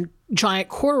t-shirts and giant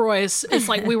corduroys. It's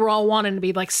like we were all wanting to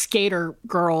be like skater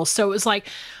girls. So it was like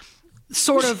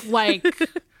sort of like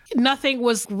nothing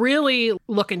was really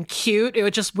looking cute. It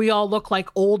was just, we all look like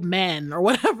old men or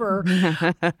whatever.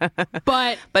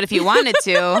 But if you wanted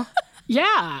to.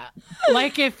 Yeah.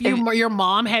 Like if your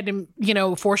mom had to, you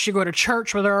know, force you to go to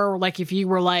church with her, or like if you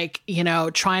were like, you know,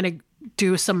 trying to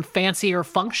do some fancier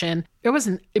function, it was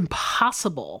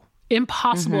impossible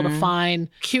to find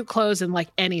cute clothes in like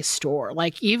any store,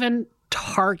 like even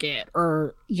Target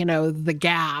or, you know, the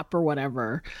Gap or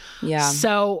whatever. Yeah.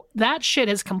 So that shit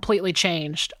has completely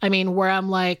changed. I mean, where I'm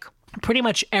like, pretty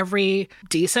much every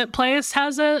decent place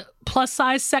has a plus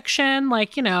size section,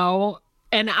 like, you know,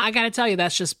 and I got to tell you,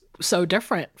 that's just so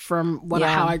different from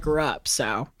how I grew up.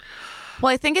 So.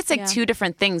 Well, I think it's like two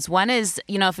different things. One is,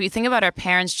 you know, if you think about our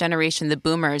parents' generation, the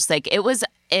boomers, like it was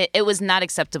not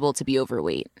acceptable to be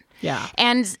overweight. Yeah.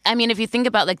 And I mean, if you think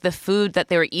about like the food that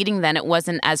they were eating then, it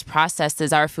wasn't as processed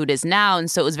as our food is now.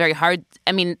 And so it was very hard,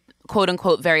 I mean, quote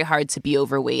unquote, very hard to be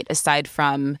overweight aside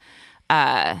from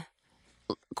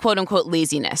quote unquote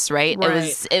laziness, right?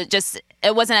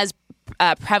 It wasn't as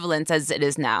prevalent as it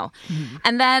is now.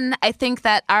 And then I think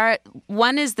that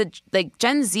one is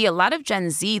Gen Z, a lot of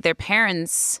Gen Z, their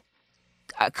parents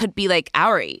could be like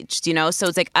our age, you know? So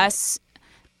it's like us,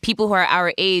 people who are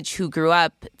our age who grew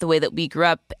up the way that we grew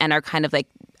up and are kind of like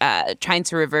trying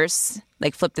to reverse,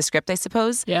 like flip the script, I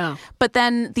suppose. Yeah. But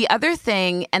then the other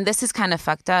thing, and this is kind of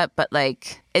fucked up, but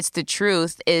like it's the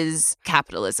truth, is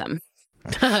capitalism.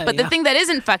 But the thing that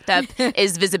isn't fucked up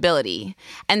is visibility.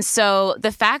 And so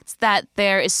the fact that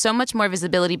there is so much more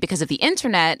visibility because of the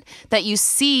internet, that you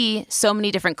see so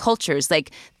many different cultures, like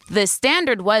the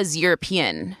standard was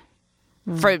European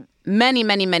for many,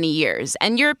 many, many years.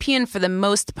 And European, for the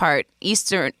most part,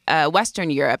 Western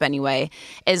Europe anyway,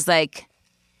 is like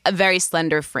a very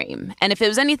slender frame. And if it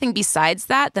was anything besides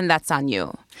that, then that's on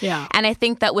you. Yeah. And I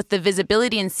think that with the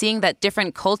visibility and seeing that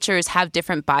different cultures have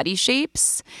different body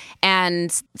shapes,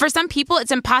 and for some people,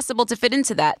 it's impossible to fit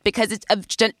into that because it's of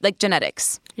like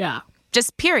genetics. Yeah.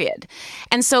 Just period.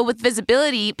 And so with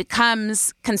visibility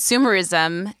becomes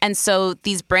consumerism. And so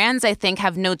these brands, I think,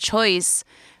 have no choice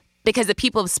because the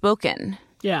people have spoken.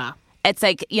 Yeah. It's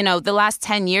like, you know, the last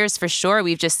 10 years for sure,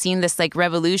 we've just seen this like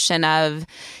revolution of,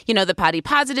 you know, the body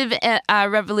positive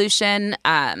revolution.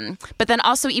 But then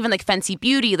also even like Fenty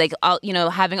Beauty, like, all, you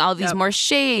know, having all of these more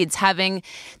shades, having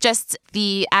just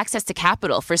the access to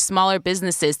capital for smaller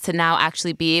businesses to now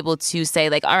actually be able to say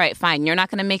like, all right, fine, you're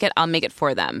not going to make it, I'll make it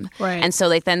for them. Right. And so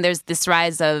like then there's this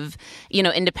rise of, you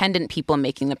know, independent people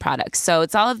making the products. So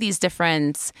it's all of these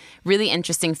different really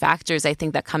interesting factors, I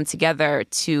think, that come together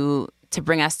to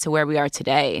bring us to where we are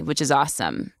today, which is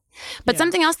awesome. But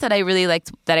something else that I really liked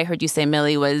that I heard you say,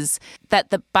 Millie, was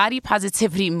that the body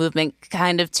positivity movement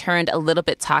kind of turned a little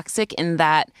bit toxic in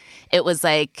that it was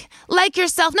like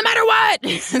yourself no matter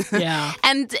what. Yeah.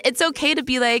 And it's okay to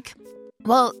be like,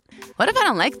 well, what if I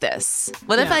don't like this?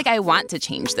 What if like I want to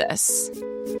change this?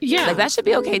 Yeah. Like that should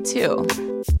be okay too.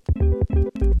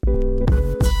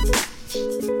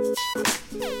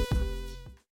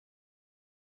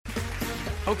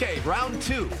 Okay, round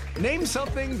two. Name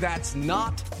something that's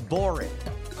not boring.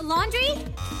 A laundry?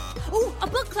 Ooh, a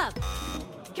book club.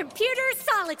 Computer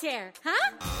solitaire,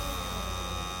 huh?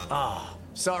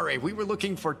 Sorry, we were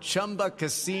looking for Chumba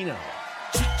Casino.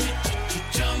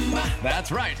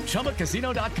 That's right.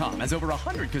 ChumbaCasino.com has over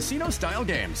 100 casino-style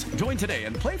games. Join today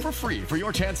and play for free for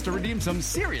your chance to redeem some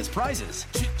serious prizes.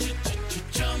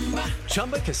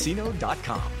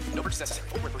 ChumbaCasino.com. No purchase necessary.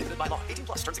 Void where prohibited by law. 18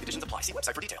 plus. Terms and conditions apply. See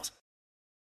website for details.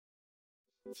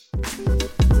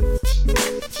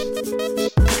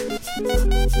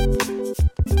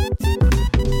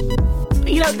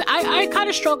 I kind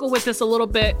of struggle with this a little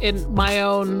bit in my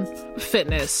own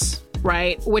fitness,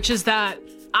 right? Which is that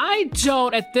I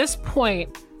don't, at this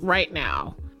point right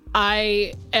now,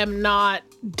 I am not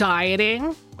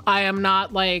dieting. I am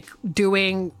not like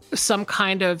doing some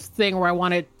kind of thing where I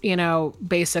want to,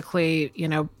 basically,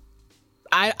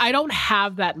 I don't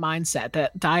have that mindset,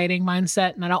 that dieting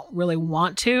mindset, and I don't really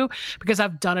want to because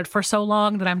I've done it for so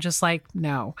long that I'm just like,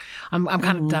 no, I'm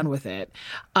kind of done with it.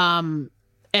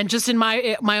 And just in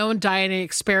my own dieting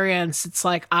experience, it's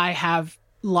like I have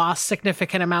lost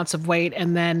significant amounts of weight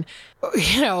and then,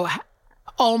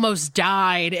 almost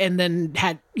died and then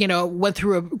had, went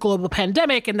through a global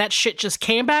pandemic and that shit just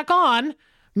came back on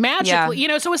magically,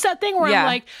 so it's that thing where I'm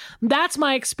like, that's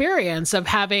my experience of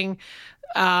having,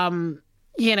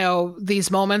 these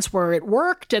moments where it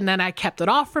worked and then I kept it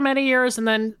off for many years and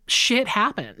then shit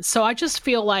happened. So I just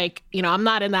feel like, I'm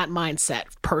not in that mindset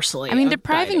personally. I mean,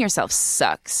 depriving yourself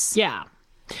sucks. Yeah.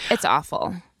 It's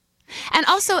awful. And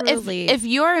also if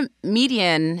your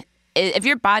median, if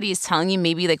your body is telling you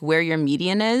maybe like where your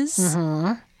median is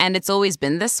and it's always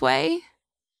been this way,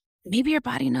 maybe your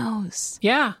body knows.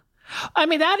 Yeah. I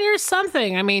mean, that is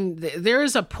something. I mean, there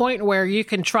is a point where you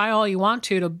can try all you want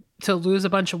to lose a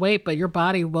bunch of weight, but your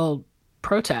body will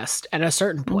protest at a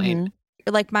certain point.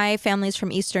 Like my family's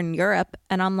from Eastern Europe,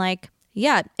 and I'm like,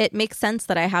 yeah, it makes sense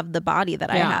that I have the body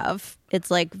that I have. It's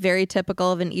like very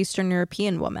typical of an Eastern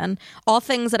European woman. All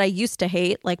things that I used to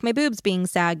hate, like my boobs being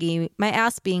saggy, my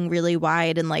ass being really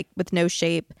wide and like with no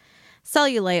shape,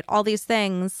 cellulite, all these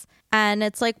things. And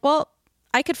it's like, well,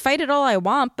 I could fight it all I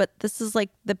want, but this is like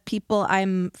the people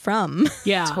I'm from.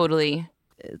 Yeah, totally.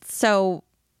 So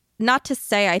not to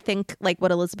say, I think like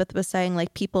what Elizabeth was saying,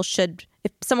 like people should,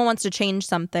 if someone wants to change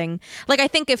something, like I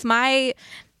think if my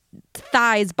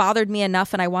thighs bothered me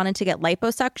enough and I wanted to get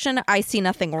liposuction, I see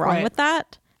nothing wrong with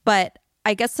that. But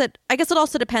I guess it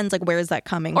also depends, like, where is that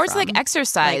coming from? Or it's like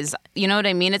exercise. Like, you know what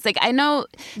I mean? It's like, I know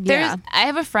I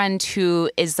have a friend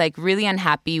who is like really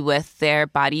unhappy with their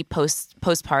body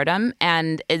postpartum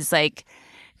and is like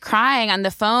crying on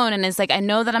the phone and is like, I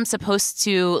know that I'm supposed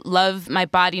to love my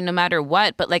body no matter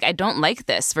what, but like I don't like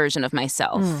this version of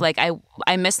myself. Like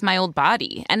I miss my old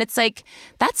body. And it's like,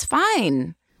 that's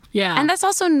fine. Yeah. And that's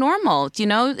also normal,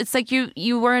 It's like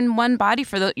you were in one body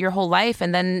for your whole life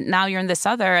and then now you're in this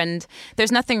other, and there's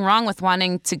nothing wrong with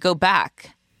wanting to go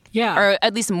back. Yeah. Or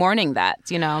at least mourning that,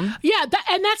 Yeah,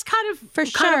 and that's kind of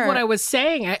what I was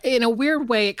saying. In a weird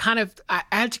way, I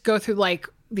had to go through like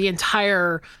the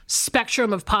entire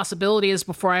spectrum of possibilities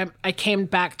before I came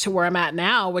back to where I'm at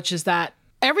now, which is that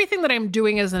everything that I'm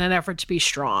doing is in an effort to be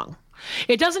strong.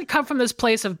 It doesn't come from this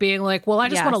place of being like, well, I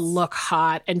just want to look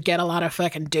hot and get a lot of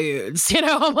fucking dudes.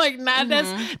 I'm like, nah,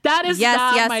 that is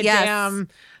not my damn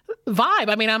vibe.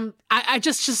 I mean, I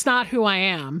just not who I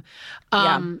am.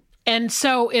 And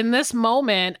so in this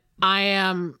moment, I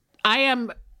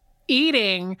am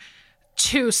eating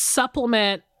to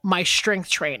supplement my strength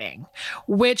training,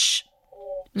 which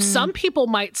some people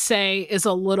might say is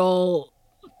a little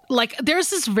like,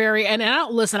 there's this and I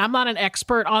don't, listen, I'm not an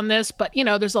expert on this, but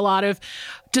there's a lot of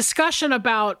discussion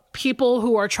about people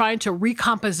who are trying to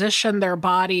recomposition their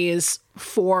bodies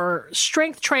for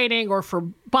strength training or for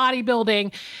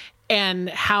bodybuilding and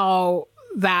how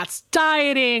that's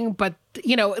dieting. But,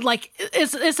 like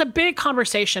it's a big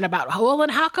conversation about, well,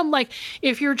 and how come like,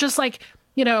 if you're just like,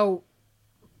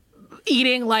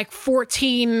 eating like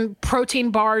 14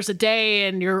 protein bars a day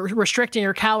and you're restricting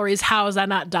your calories, how is that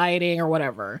not dieting or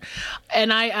whatever?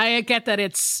 And I get that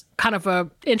it's kind of a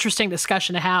interesting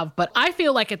discussion to have, but I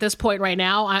feel like at this point right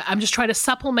now, I'm just trying to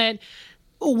supplement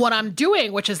what I'm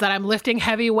doing, which is that I'm lifting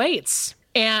heavy weights.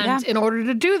 And in order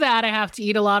to do that, I have to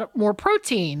eat a lot more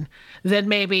protein than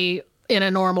maybe in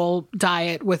a normal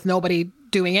diet with nobody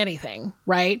doing anything,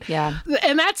 right? Yeah.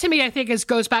 And that to me, I think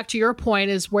goes back to your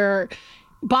point, is where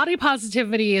body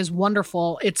positivity is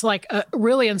wonderful. It's like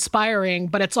really inspiring,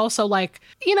 but it's also like,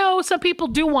 some people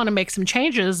do want to make some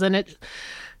changes, and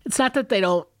it's not that they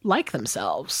don't like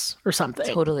themselves or something.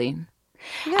 Totally.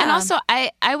 Yeah. And also,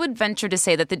 I would venture to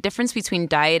say that the difference between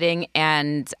dieting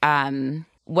and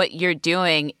what you're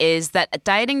doing is that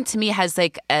dieting to me has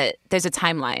like there's a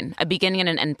timeline, a beginning and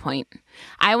an end point.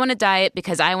 I want to diet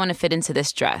because I want to fit into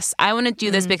this dress. I want to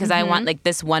do this because I want like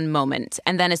this one moment.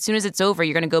 And then as soon as it's over,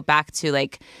 you're going to go back to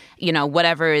like, you know,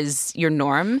 whatever is your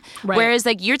norm. Right. Whereas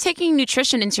like you're taking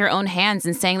nutrition into your own hands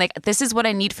and saying like, this is what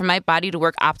I need for my body to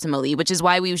work optimally, which is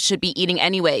why we should be eating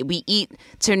anyway. We eat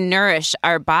to nourish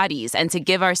our bodies and to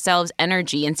give ourselves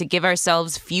energy and to give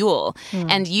ourselves fuel.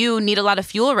 And you need a lot of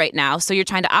fuel right now. So you're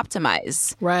trying to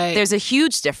optimize. Right. There's a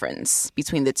huge difference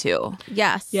between the two.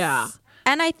 Yes. Yeah.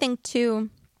 And I think too,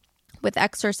 with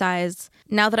exercise,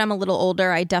 now that I'm a little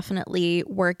older, I definitely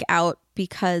work out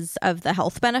because of the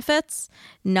health benefits,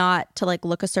 not to like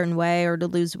look a certain way or to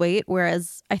lose weight.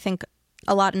 Whereas I think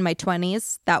a lot in my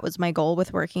 20s, that was my goal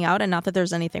with working out. And not that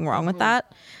there's anything wrong with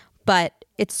that, but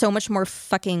it's so much more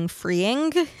fucking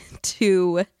freeing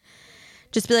to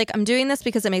just be like, I'm doing this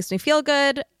because it makes me feel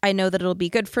good. I know that it'll be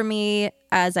good for me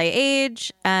as I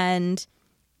age. And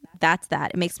that's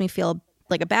that. It makes me feel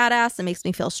like a badass. It makes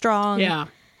me feel strong. Yeah.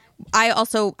 I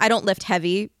don't lift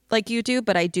heavy like you do,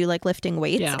 but I do like lifting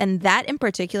weights. Yeah. And that in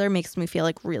particular makes me feel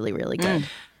like really, really good.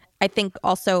 I think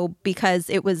also because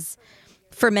it was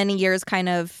for many years kind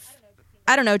of,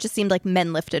 I don't know, it just seemed like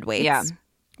men lifted weights. Yeah.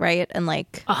 Right. And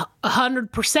like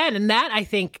 100%. And that I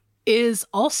think is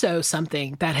also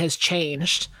something that has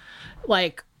changed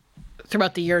like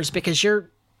throughout the years, because you're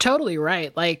totally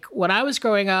right. Like when I was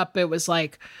growing up, it was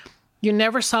like you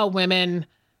never saw women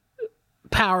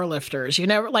power lifters. You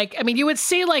never like, I mean, you would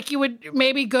see like, you would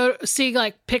maybe go see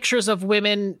like pictures of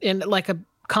women in like a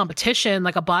competition,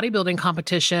 like a bodybuilding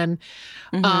competition.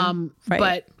 Right.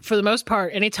 But for the most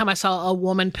part, anytime I saw a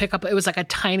woman pick up, it was like a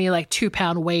tiny, like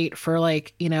 2-pound weight for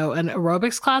like, you know, an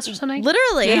aerobics class or something.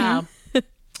 literally. Yeah.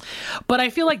 But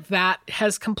I feel like that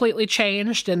has completely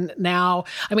changed. And now,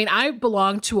 I mean, I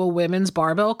belong to a women's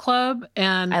barbell club,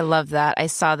 and I love that. I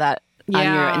saw that on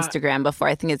your Yeah. Instagram before.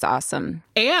 I think it's awesome.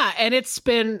 yeah, and it's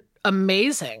been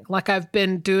amazing. Like I've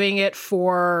been doing it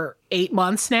for 8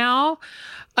 months now.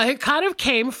 It kind of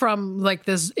came from like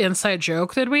this inside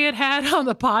joke that we had on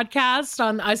the podcast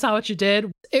on I Saw What You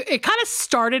Did. It kind of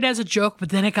started as a joke, but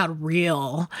then it got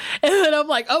real. And then I'm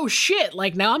like, oh shit,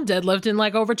 like now I'm deadlifting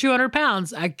like over 200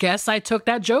 pounds. I guess I took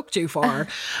that joke too far.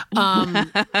 But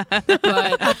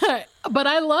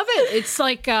I love it. It's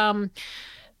like the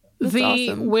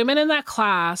awesome. women in that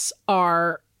class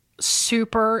are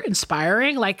super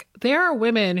inspiring. Like there are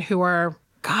women who are,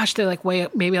 gosh, they like weigh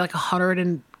maybe like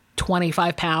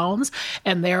 125 pounds,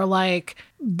 and they're like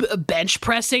bench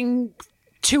pressing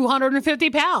 250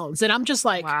 pounds. And I'm just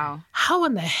like, Wow. how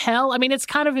in the hell? I mean, it's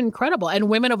kind of incredible. And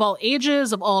women of all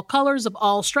ages, of all colors, of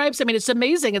all stripes. I mean, it's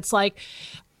amazing. It's like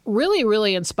really,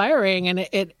 really inspiring.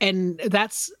 And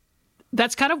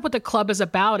that's kind of what the club is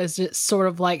about, is it's sort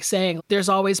of like saying there's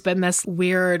always been this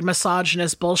weird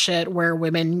misogynist bullshit where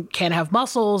women can't have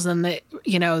muscles and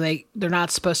they're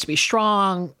not supposed to be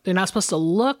strong. They're not supposed to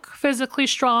look physically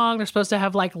strong. They're supposed to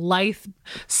have like lithe,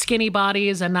 skinny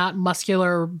bodies and not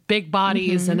muscular, big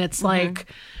bodies. And it's like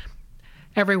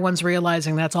everyone's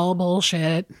realizing that's all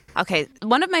bullshit. Okay.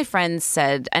 One of my friends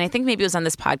said, and I think maybe it was on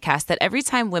this podcast, that every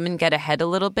time women get ahead a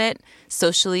little bit,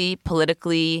 socially,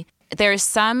 politically, there is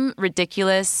some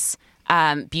ridiculous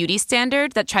beauty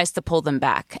standard that tries to pull them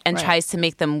back and tries to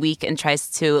make them weak and tries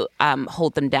to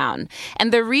hold them down.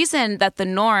 And the reason that the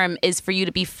norm is for you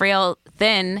to be frail,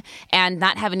 thin, and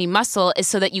not have any muscle is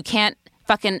so that you can't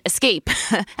fucking escape.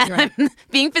 And I'm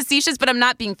being facetious, but I'm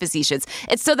not being facetious.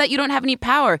 It's so that you don't have any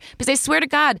power. Because I swear to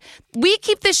God, we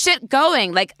keep this shit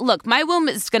going. Like, look, my womb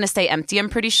is going to stay empty, I'm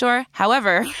pretty sure.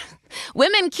 However,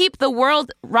 women keep the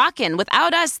world rocking.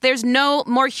 Without us, there's no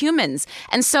more humans.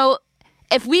 And so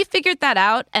if we figured that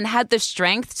out and had the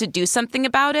strength to do something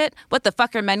about it, what the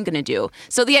fuck are men going to do?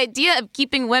 So the idea of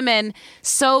keeping women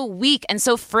so weak and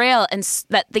so frail and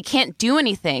that they can't do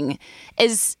anything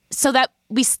is so that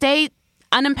we stay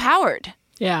unempowered.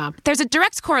 Yeah. There's a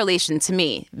direct correlation to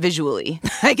me visually.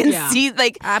 I can see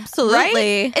like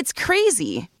Absolutely. Right? It's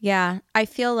crazy. Yeah, I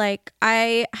feel like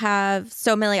I have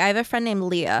I have a friend named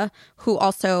Leah who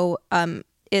also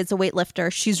is a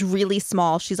weightlifter. She's really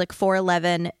small. She's like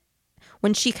 4'11".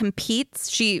 When she competes,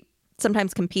 she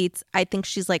sometimes competes. I think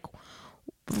she's like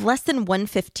less than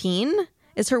 115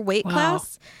 is her weight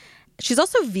class. She's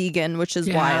also vegan, which is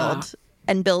wild,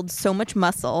 and builds so much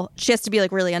muscle. She has to be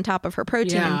like really on top of her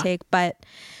protein intake, but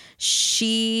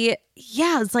she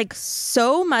is like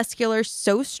so muscular,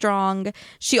 so strong.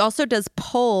 She also does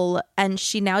pole, and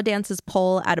she now dances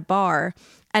pole at a bar.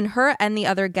 And her and the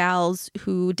other gals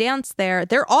who dance there,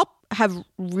 they're all have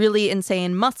really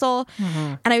insane muscle.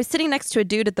 And I was sitting next to a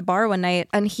dude at the bar one night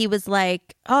and he was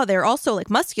like, oh, they're also like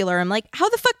muscular. I'm like, how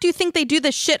the fuck do you think they do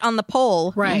this shit on the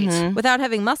pole without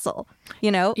having muscle?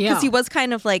 You know, because he was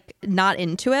kind of like not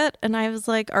into it. And I was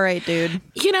like, all right, dude.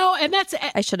 You know, and that's...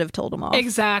 I should have told him off.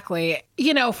 Exactly.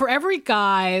 You know, for every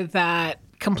guy that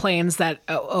complains that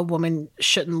a woman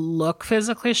shouldn't look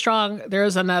physically strong,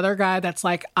 there's another guy that's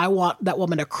like, I want that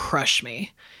woman to crush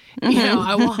me. You know,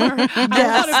 I want her.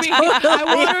 I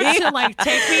want her to like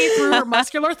take me through her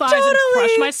muscular thighs and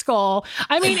crush my skull.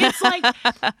 I mean, it's like,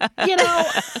 you know,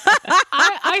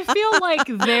 I feel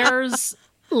like there's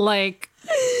like,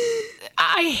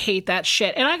 I hate that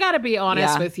shit. And I got to be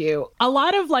honest with you. A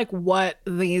lot of like what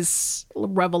these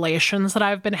revelations that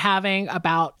I've been having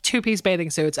about two-piece bathing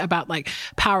suits, about like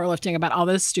powerlifting, about all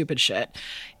this stupid shit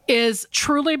is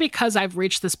truly because I've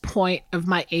reached this point of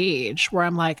my age where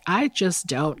I'm like, I just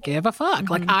don't give a fuck.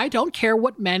 Like, I don't care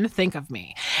what men think of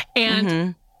me.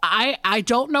 And I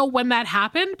don't know when that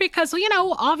happened because, you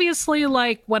know, obviously,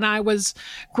 like when I was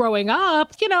growing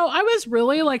up, you know, I was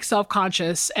really like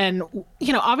self-conscious and,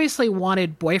 you know, obviously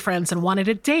wanted boyfriends and wanted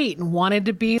to date and wanted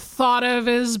to be thought of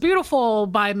as beautiful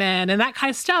by men and that kind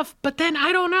of stuff. But then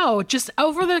I don't know, just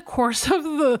over the course of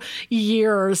the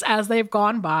years as they've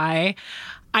gone by,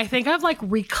 I think I've like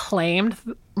reclaimed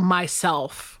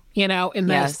myself, you know, in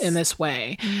this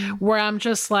way where I'm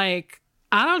just like,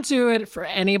 I don't do it for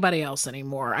anybody else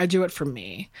anymore. I do it for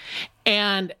me.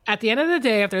 And at the end of the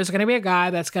day, if there's going to be a guy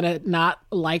that's going to not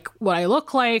like what I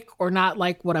look like or not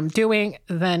like what I'm doing,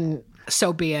 then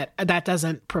so be it. That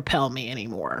doesn't propel me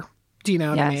anymore. Do you know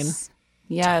what I mean?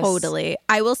 Yes. Totally.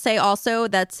 I will say also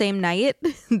that same night,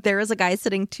 there was a guy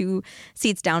sitting 2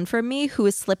 seats down from me who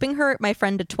was slipping my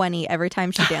friend a 20 every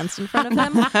time she danced in front of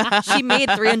him. She made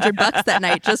 $300 that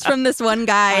night just from this one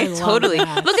guy. Totally.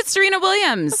 Look at Serena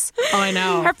Williams. Oh, I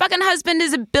know. Her fucking husband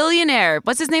is a billionaire.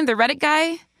 What's his name? The Reddit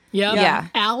guy? Yep. Yeah.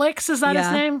 Alex, is that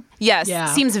his name? Yes. Yeah.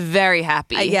 Seems very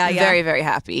happy. Very, very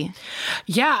happy.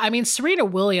 Yeah. I mean, Serena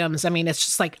Williams, I mean, it's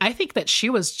just like, I think that she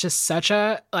was just such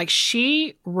a, like,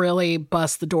 she really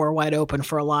bust the door wide open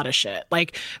for a lot of shit.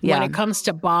 Like, when it comes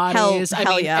to bodies,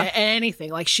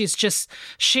 anything. Like,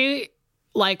 she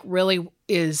like really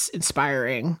is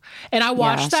inspiring. And I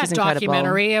watched that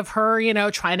documentary of her, you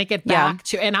know, trying to get back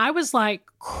to, and I was like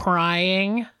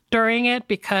crying during it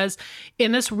because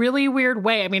in this really weird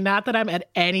way, I mean, not that I'm at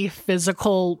any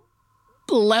physical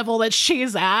level that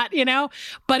she's at, you know,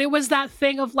 but it was that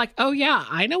thing of like, oh yeah,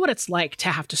 I know what it's like to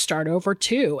have to start over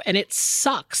too. And it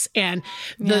sucks. And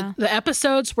the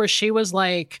episodes where she was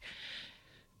like,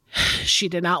 she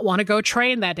did not want to go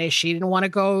train that day. She didn't want to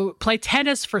go play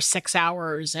tennis for 6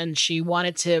 hours and she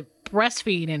wanted to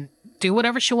breastfeed and do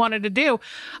whatever she wanted to do.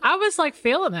 I was like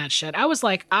feeling that shit. I was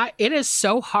like, it is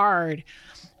so hard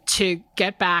to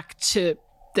get back to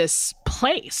this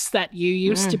place that you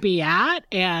used to be at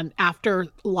and after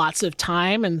lots of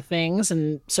time and things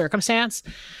and circumstance.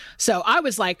 So I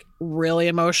was like really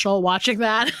emotional watching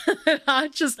that.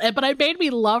 But it made me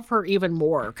love her even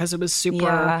more because it was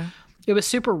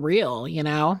super real, you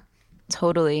know?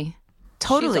 Totally.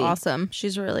 She's awesome.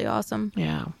 She's really awesome.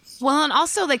 Yeah. Well, and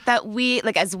also like that we,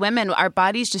 like as women, our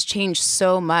bodies just change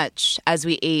so much as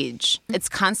we age. It's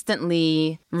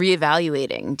constantly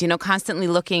reevaluating, you know, constantly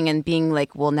looking and being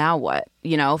like, well, now what?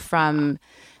 You know, from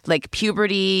like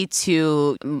puberty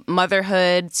to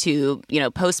motherhood to, you know,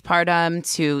 postpartum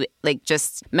to like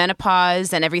just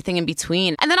menopause and everything in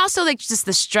between. And then also like just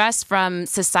the stress from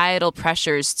societal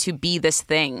pressures to be this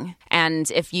thing.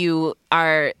 And if you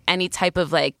are any type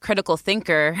of like critical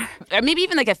thinker, or maybe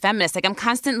even like a feminist, like I'm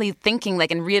constantly thinking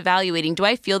like and reevaluating, do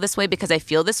I feel this way because I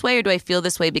feel this way? Or do I feel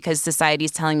this way because society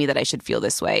is telling me that I should feel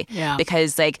this way? Yeah.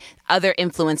 Because like other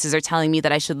influences are telling me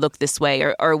that I should look this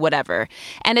way or whatever.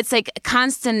 And it's like a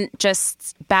constant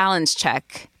just balance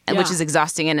check, which is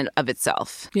exhausting in and of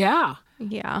itself. Yeah.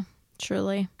 Yeah,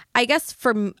 truly. I guess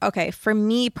for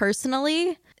me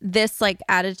personally, this like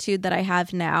attitude that I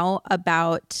have now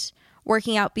about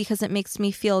working out because it makes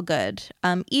me feel good,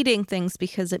 eating things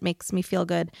because it makes me feel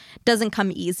good, doesn't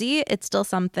come easy. It's still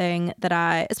something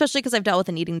that especially because I've dealt with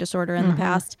an eating disorder in the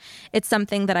past, it's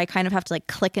something that I kind of have to like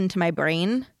click into my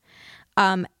brain.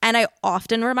 And I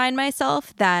often remind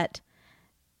myself that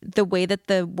the way that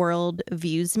the world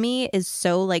views me is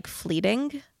so like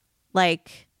fleeting.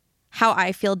 Like how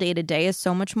I feel day to day is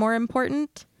so much more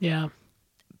important. Yeah.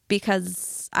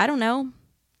 Because I don't know,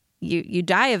 you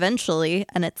die eventually,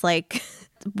 and it's like,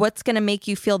 what's going to make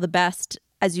you feel the best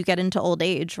as you get into old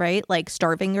age, right? Like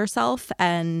starving yourself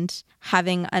and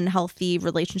having unhealthy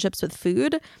relationships with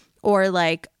food, or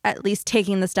like at least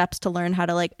taking the steps to learn how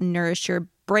to like nourish your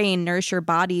brain, nourish your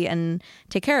body, and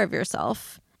take care of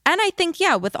yourself. And I think,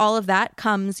 yeah, with all of that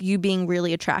comes you being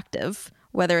really attractive,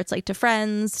 whether it's like to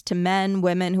friends, to men,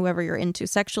 women, whoever you're into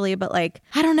sexually. But like,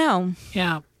 I don't know.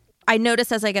 Yeah. I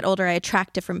notice as I get older, I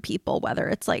attract different people, whether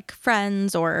it's like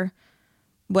friends or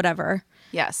whatever.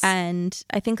 Yes. And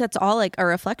I think that's all like a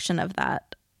reflection of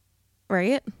that,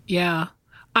 right? Yeah.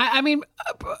 I mean,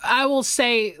 I will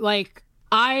say, like,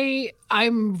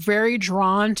 I'm very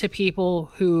drawn to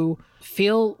people who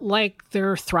feel like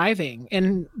they're thriving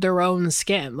in their own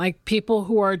skin. Like people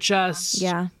who are just,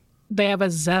 they have a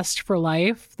zest for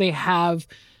life. They have,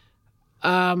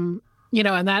 and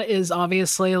that is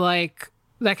obviously like,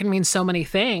 that can mean so many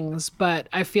things, but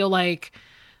I feel like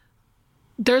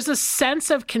there's a sense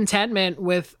of contentment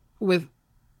with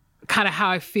kind of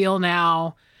how I feel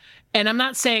now. And I'm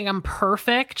not saying I'm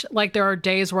perfect. Like there are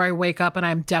days where I wake up and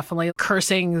I'm definitely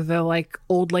cursing the like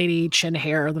old lady chin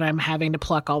hair that I'm having to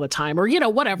pluck all the time, or,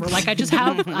 whatever. Like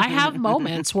I have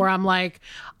moments where I'm like,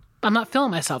 I'm not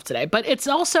feeling myself today. But it's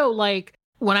also like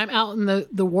when I'm out in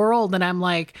the world and I'm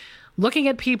like looking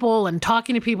at people and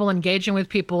talking to people, engaging with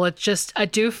people, it's just, I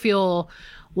do feel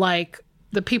like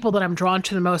the people that I'm drawn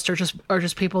to the most are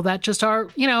just people that just are,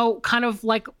 kind of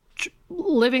like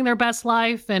living their best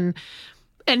life. And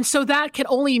so that can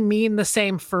only mean the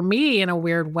same for me in a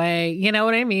weird way. You know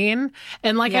what I mean?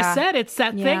 And like I said, it's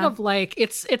that thing of like,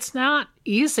 it's not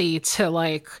easy to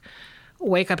like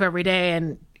wake up every day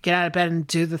and get out of bed and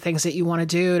do the things that you want to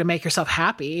do to make yourself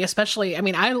happy. Especially, I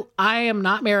mean, I am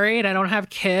not married. I don't have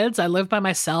kids. I live by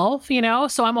myself,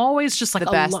 so I'm always just like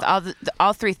the best.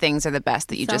 All three things are the best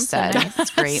that you just said. That's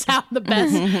great. Sound the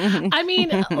best. I mean,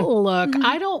 look,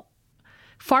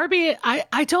 far be it,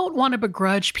 I don't want to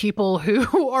begrudge people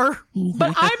who are,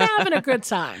 but I'm having a good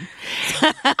time.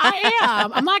 I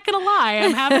am. I'm not going to lie.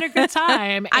 I'm having a good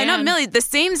time. I know, Millie, the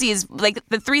samesies, like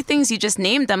the three things you just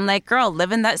named, I'm like, girl,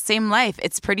 living that same life.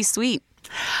 It's pretty sweet.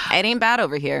 It ain't bad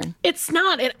over here. It's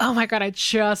not. Oh my God. I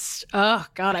just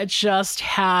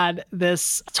had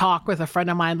this talk with a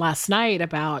friend of mine last night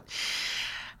about,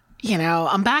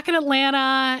 I'm back in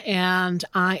Atlanta and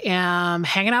I am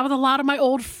hanging out with a lot of my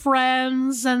old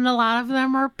friends and a lot of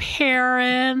them are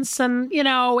parents and,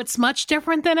 it's much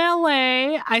different than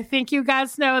LA. I think you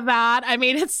guys know that. I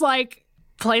mean, it's like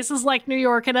places like New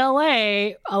York and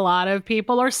LA, a lot of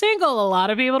people are single. A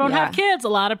lot of people don't have kids. A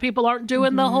lot of people aren't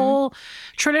doing the whole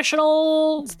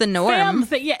traditional it's the norm.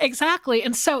 Yeah, exactly.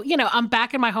 And so, I'm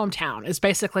back in my hometown is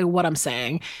basically what I'm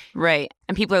saying. Right.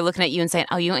 And people are looking at you and saying,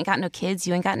 oh, you ain't got no kids.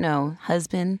 You ain't got no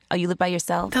husband. Oh, you live by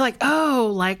yourself. They're like,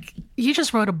 oh, like you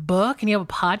just wrote a book and you have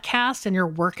a podcast and you're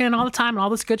working all the time and all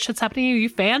this good shit's happening to you. You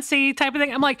fancy type of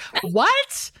thing. I'm like,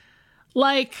 what?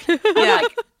 Like,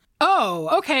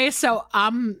 oh, okay. So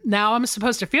I'm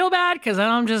supposed to feel bad because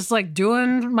I'm just like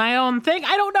doing my own thing.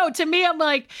 I don't know. To me, I'm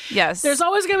like, yes. There's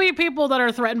always going to be people that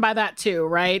are threatened by that too,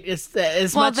 right?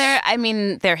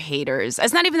 They're haters.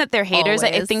 It's not even that they're haters.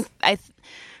 Always. I think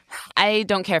I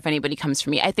don't care if anybody comes for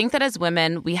me. I think that as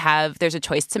women, there's a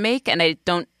choice to make, and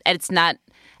it's not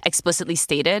explicitly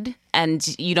stated,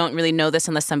 and you don't really know this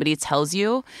unless somebody tells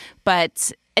you.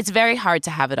 But it's very hard to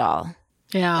have it all.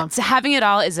 Yeah. So having it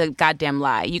all is a goddamn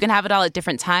lie. You can have it all at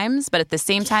different times, but at the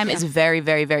same time, it's very,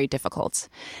 very, very difficult.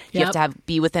 You have to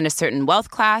be within a certain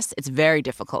wealth class. It's very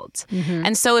difficult. Mm-hmm.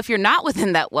 And so if you're not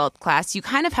within that wealth class, you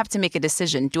kind of have to make a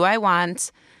decision. Do I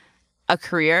want a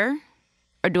career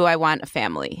or do I want a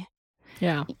family?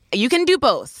 Yeah. You can do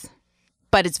both,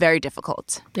 but it's very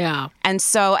difficult. Yeah. And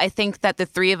so I think that the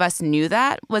three of us knew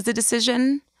that was a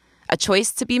decision, a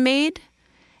choice to be made.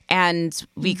 And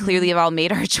we clearly have all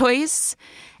made our choice.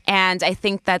 And I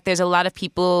think that there's a lot of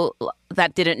people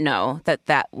that didn't know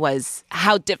that was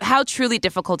how truly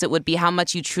difficult it would be, how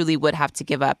much you truly would have to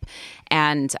give up,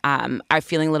 and are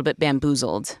feeling a little bit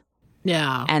bamboozled.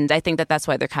 Yeah. And I think that that's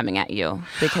why they're coming at you,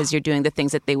 because you're doing the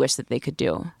things that they wish that they could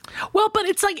do. Well, but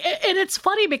it's like, and it's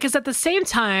funny because at the same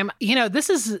time,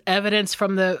 this is evidence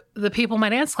from the people in my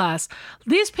dance class.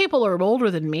 These people are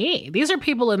older than me. These are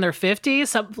people in their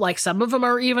 50s. Some of them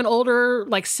are even older,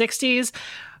 like 60s.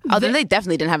 Oh, then they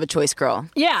definitely didn't have a choice, girl.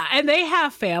 Yeah, and they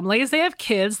have families, they have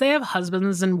kids, they have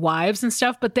husbands and wives and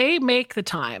stuff, but they make the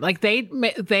time. Like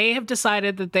they have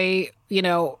decided that they,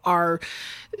 are,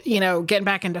 getting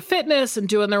back into fitness and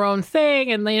doing their own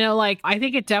thing. And, I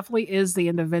think it definitely is the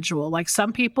individual. Like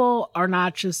some people are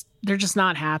they're just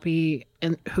not happy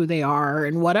in who they are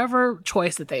and whatever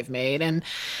choice that they've made. And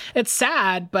it's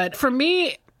sad, but for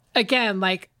me, again,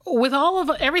 like with all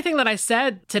of everything that I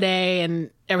said today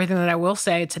and everything that I will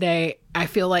say today, I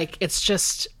feel like it's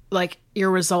just like your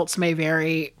results may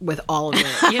vary with all of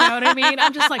it. You know what I mean?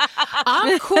 I'm just like,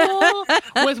 I'm cool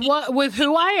with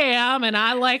who I am, and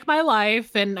I like my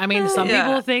life. And I mean, some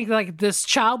people think like this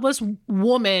childless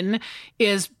woman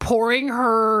is pouring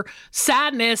her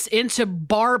sadness into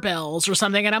barbells or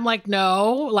something. And I'm like,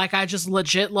 no, like I just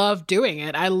legit love doing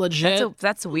it. I legit.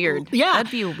 That's weird. Yeah.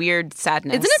 That'd be a weird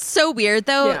sadness. Isn't it so weird,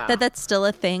 though, Yeah. that that's still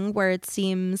a thing where it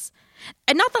seems...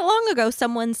 And not that long ago,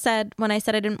 someone said, when I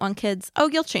said I didn't want kids, oh,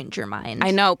 you'll change your mind.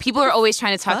 I know. People are always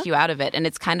trying to talk you out of it, and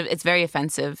it's very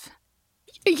offensive.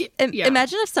 Yeah.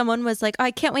 Imagine if someone was like, oh,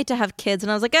 I can't wait to have kids. And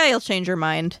I was like, you'll change your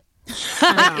mind.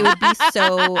 Like, it would be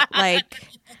so, like,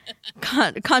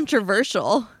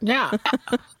 controversial. Yeah.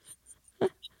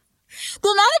 The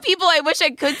amount of people I wish I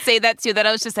could say that to, that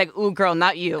I was just like, ooh, girl,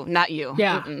 not you, not you.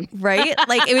 Yeah. Mm-mm. Right?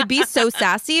 Like, it would be so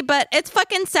sassy, but it's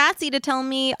fucking sassy to tell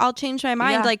me I'll change my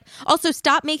mind. Yeah. Like, also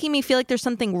stop making me feel like there's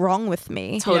something wrong with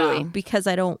me. Totally. Because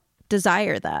I don't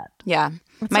desire that. Yeah.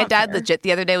 My not dad fair. legit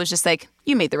the other day was just like,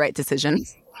 you made the right decision.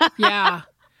 Yeah.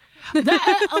 Like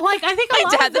I think a My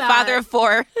lot dad, of the that father of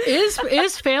 4.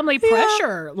 is family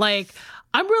pressure. Like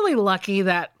I'm really lucky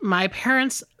that my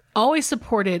parents always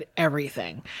supported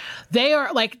everything. They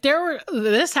are like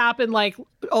this happened like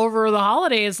over the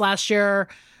holidays last year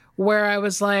where I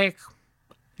was like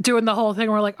doing the whole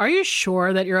thing where like, are you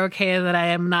sure that you're okay that I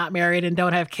am not married and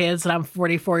don't have kids and I'm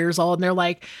 44 years old? And they're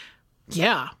like,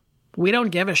 yeah, we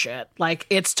don't give a shit. Like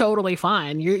it's totally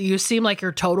fine. You seem like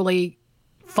you're totally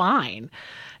fine.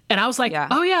 And I was like,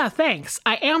 oh yeah, thanks.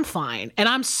 I am fine. And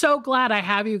I'm so glad I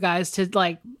have you guys to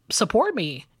like support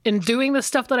me in doing the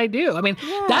stuff that I do. I mean,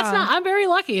 I'm very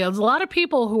lucky. There's a lot of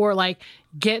people who are like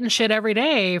getting shit every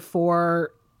day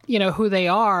for, you know, who they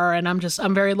are. And I'm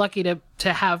very lucky to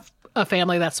have a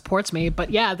family that supports me. But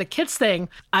yeah, the kids thing,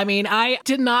 I mean, I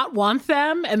did not want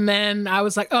them. And then I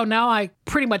was like, oh, now I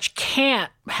pretty much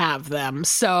can't have them.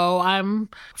 So I'm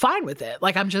fine with it.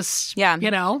 Like I'm just, you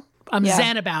know, I'm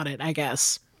zen about it, I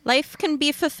guess. Life can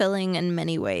be fulfilling in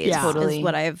many ways, Totally. is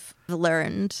what I've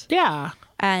learned. Yeah.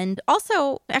 And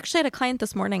also, actually, I had a client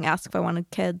this morning ask if I wanted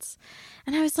kids.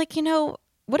 And I was like, you know,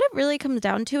 what it really comes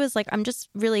down to is like, I'm just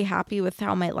really happy with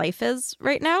how my life is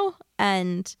right now.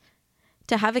 And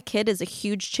to have a kid is a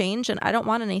huge change, and I don't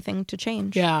want anything to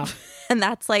change. Yeah. And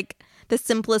that's like the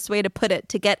simplest way to put it,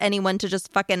 to get anyone to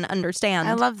just fucking understand.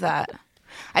 I love that.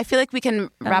 I feel like we can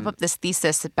wrap up this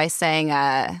thesis by saying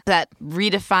that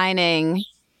redefining...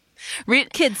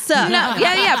 Kids suck. No,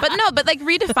 but like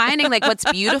redefining like what's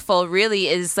beautiful really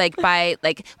is like by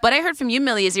like what I heard from you,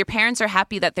 Millie, is your parents are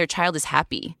happy that their child is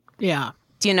happy. Yeah.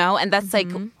 Do you know? And that's like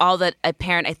all that a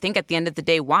parent, I think, at the end of the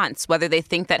day wants, whether they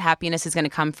think that happiness is going to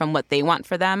come from what they want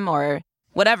for them or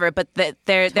whatever, but that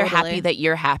they're happy that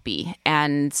you're happy.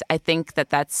 And I think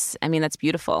that's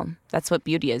beautiful. That's what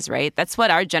beauty is, right? That's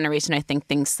what our generation, I think,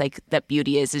 thinks like that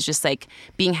beauty is just like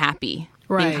being happy,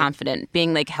 being confident,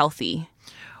 being like healthy.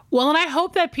 Well, and I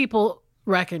hope that people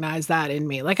recognize that in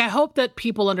me. Like, I hope that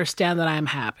people understand that I'm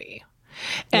happy.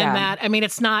 And that, I mean,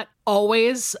 it's not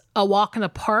always a walk in the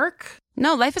park.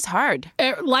 No, life is hard.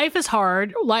 Life is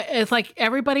hard. It's like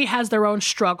everybody has their own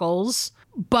struggles.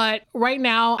 But right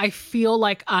now, I feel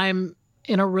like I'm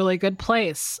in a really good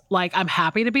place. Like, I'm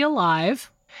happy to be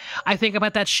alive. I think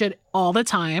about that shit all the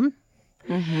time.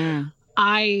 Mm-hmm.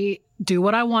 I do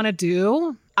what I want to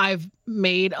do. I've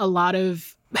made a lot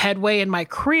of headway in my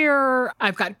career.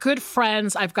 I've got good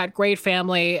friends. I've got great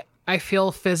family. I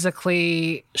feel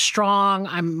physically strong.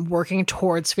 I'm working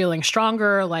towards feeling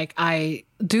stronger. Like I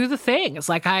do the things.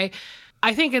 Like I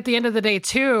think at the end of the day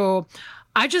too,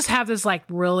 I just have this like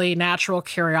really natural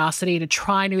curiosity to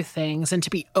try new things and to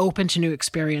be open to new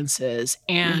experiences.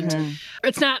 And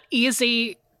it's not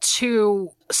easy to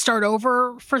start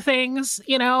over for things,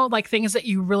 you know, like things that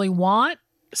you really want.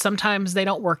 Sometimes they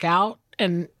don't work out.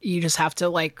 And you just have to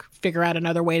like figure out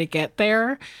another way to get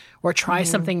there or try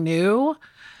something new.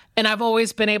 And I've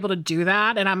always been able to do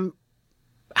that. And I'm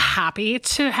happy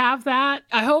to have that.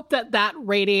 I hope that that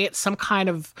radiates some kind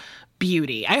of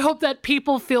beauty. I hope that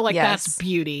people feel like that's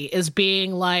beauty, is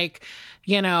being like,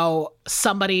 you know,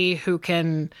 somebody who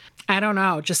can, I don't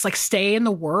know, just like stay in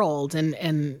the world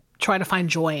and try to find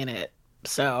joy in it.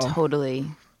 So Totally.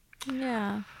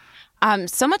 Yeah.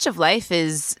 So much of life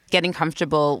is getting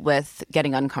comfortable with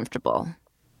getting uncomfortable,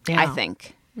 I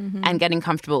think, and getting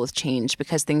comfortable with change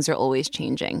because things are always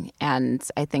changing. And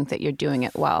I think that you're doing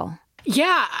it well.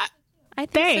 Yeah. I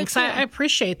think Thanks. so too. I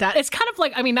appreciate that. It's kind of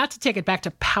like, I mean, not to take it back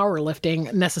to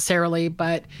powerlifting necessarily,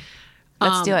 but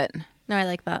Let's do it. No, I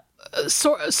like that.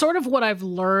 sort of what I've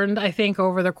learned, I think,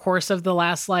 over the course of the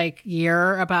last like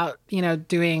year about, you know,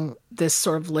 doing this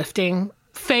sort of lifting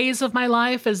phase of my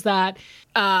life is that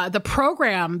the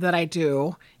program that I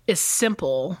do is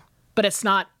simple, but it's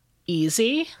not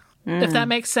easy. If that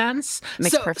makes sense.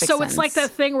 Makes perfect sense. It's like that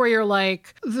thing where you're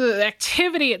like, the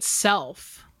activity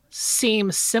itself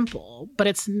seems simple, but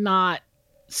it's not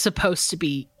supposed to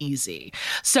be easy.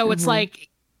 So it's like,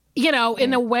 you know,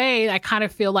 in a way, I kind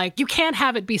of feel like you can't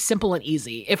have it be simple and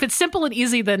easy. If it's simple and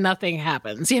easy, then nothing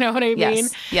happens. You know what I mean?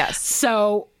 Yes.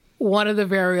 So one of the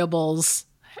variables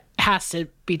has to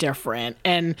be different.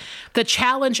 And the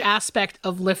challenge aspect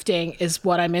of lifting is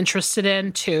what I'm interested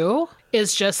in too,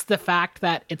 is just the fact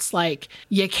that it's like,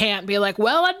 you can't be like,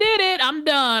 well, I did it. I'm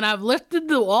done. I've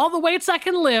lifted all the weights I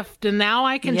can lift. And now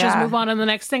I can just move on to the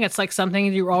next thing. It's like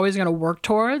something you're always going to work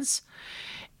towards.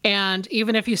 And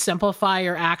even if you simplify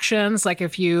your actions, like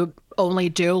if you only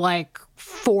do like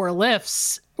 4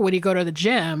 lifts when you go to the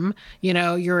gym, you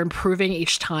know, you're improving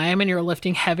each time and you're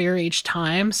lifting heavier each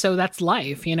time. So that's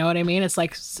life. You know what I mean? It's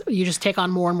like you just take on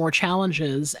more and more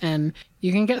challenges and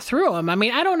you can get through them. I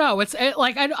mean, I don't know. It's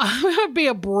like I'm going to be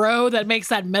a bro that makes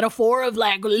that metaphor of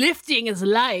like lifting is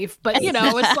life. But, you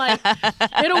know, it's like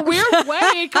in a weird way,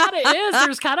 it kind of is.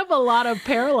 There's kind of a lot of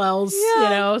parallels, you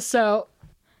know, so.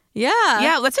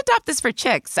 Yeah, let's adopt this for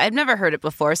chicks. I've never heard it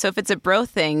before. So if it's a bro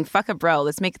thing, fuck a bro.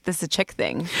 Let's make this a chick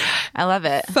thing. I love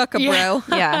it. Fuck a bro.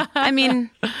 Yeah. I mean,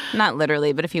 not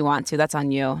literally, but if you want to, that's on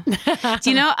you. Do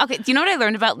you know what I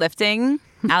learned about lifting?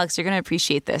 Alex, you're going to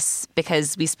appreciate this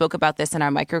because we spoke about this in our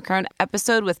microcurrent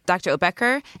episode with Dr.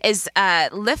 Obecker, is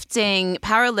powerlifting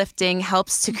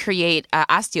helps to create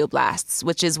osteoblasts,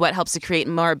 which is what helps to create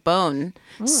more bone.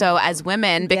 Ooh. So as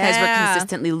women, because we're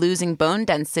consistently losing bone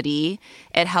density,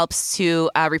 it helps to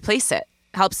replace it,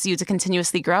 helps you to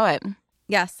continuously grow it.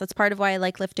 Yes, that's part of why I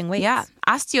like lifting weights. Yeah,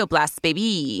 osteoblasts,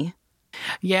 baby.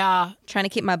 Yeah. Trying to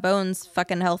keep my bones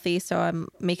fucking healthy so I'm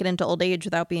making it into old age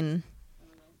without being...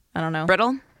 I don't know.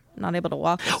 Brittle? Not able to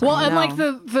walk. Well, and like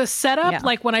the setup,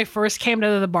 like when I first came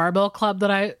to the barbell club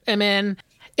that I am in,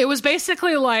 it was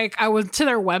basically like I went to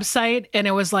their website and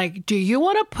it was like, do you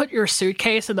want to put your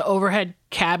suitcase in the overhead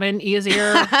cabin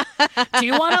easier? Do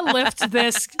you want to lift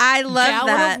this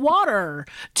gallon of water?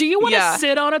 Do you want to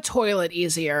sit on a toilet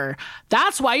easier?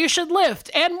 That's why you should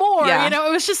lift and more. You know,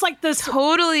 it was just like this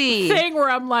thing where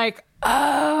I'm like,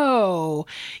 oh,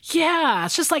 yeah.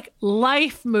 It's just like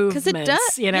life movements, it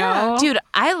does, you know? Yeah. Dude,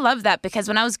 I love that because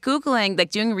when I was Googling, like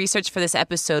doing research for this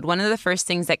episode, one of the first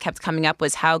things that kept coming up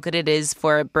was how good it is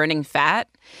for burning fat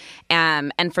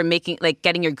and for making, like,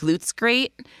 getting your glutes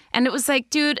great. And it was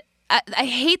like, dude, I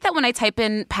hate that when I type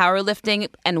in powerlifting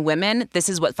and women, this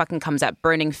is what fucking comes up,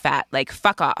 burning fat. Like,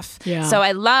 fuck off. Yeah. So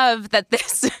I love that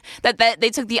that they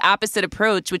took the opposite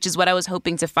approach, which is what I was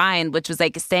hoping to find, which was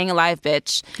like staying alive,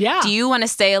 bitch. Yeah. Do you want to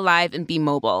stay alive and be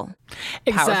mobile?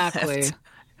 Exactly.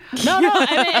 No,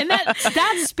 I mean, and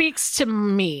that speaks to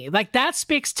me. Like, that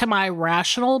speaks to my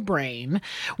rational brain.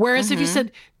 Whereas if you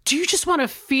said, do you just want to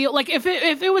feel, like, if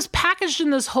it was packaged in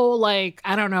this whole, like,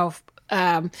 I don't know,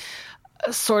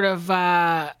 sort of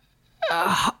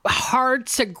hard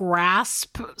to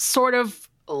grasp sort of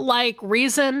like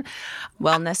reason,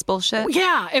 wellness bullshit.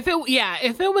 Yeah, if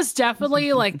it was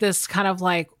definitely like this kind of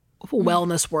like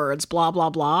wellness words, blah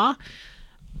blah blah,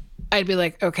 I'd be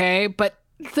like, okay. But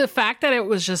the fact that it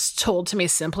was just told to me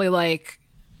simply like,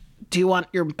 do you want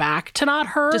your back to not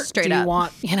hurt? Just straight do up. you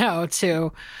want, you know,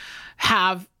 to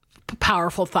have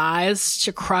powerful thighs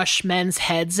to crush men's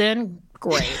heads in?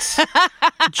 Great.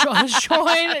 Join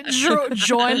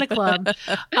the club.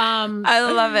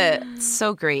 I love it.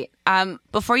 So great.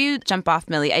 Before you jump off,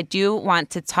 Millie, I do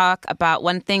want to talk about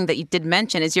one thing that you did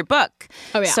mention is your book.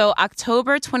 Oh, yeah. So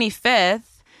October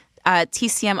 25th,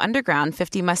 TCM Underground,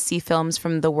 50 Must-See Films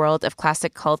from the World of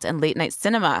Classic Cult and Late Night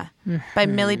Cinema by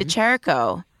Millie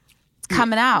DeCherico. It's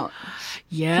coming out.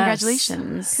 Yes.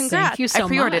 Congratulations. Congrats. Thank you so much. I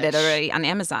pre-ordered it already on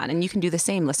Amazon, and you can do the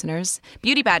same, listeners.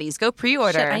 Beauty Baddies, go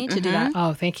pre-order. Shit, I need to do that.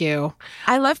 Oh, thank you.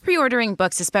 I love pre-ordering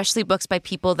books, especially books by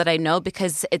people that I know,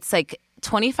 because it's like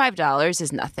 $25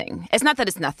 is nothing. It's not that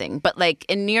it's nothing, but like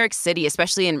in New York City,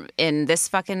 especially in this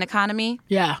fucking economy,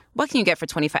 yeah, what can you get for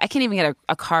 $25? I can't even get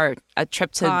a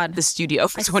trip to the studio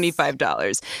for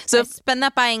 $25. So I spend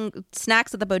that buying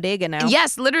snacks at the bodega now.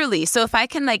 Yes, literally. So if I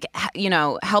can like,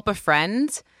 help a friend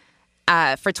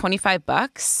for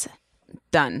 $25,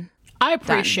 done. I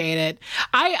appreciate it.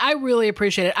 I really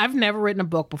appreciate it. I've never written a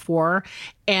book before,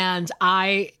 and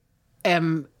I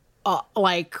am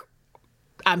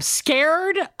I'm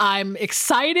scared. I'm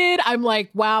excited. I'm like,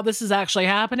 wow, this is actually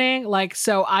happening. Like,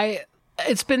 so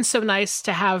it's been so nice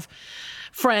to have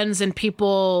friends and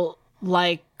people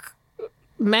like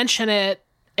mention it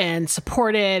and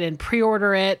support it and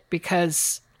pre-order it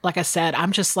because, like I said,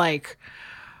 I'm just like,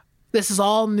 this is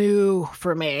all new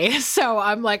for me. So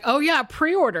I'm like, oh yeah,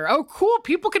 pre-order. Oh, cool.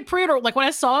 People can pre-order. Like when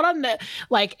I saw it on the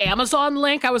like Amazon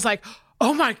link, I was like,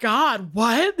 oh my God,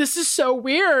 what? This is so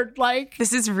weird. Like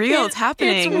This is real. It's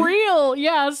happening. It's real.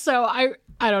 Yeah. So I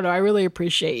don't know. I really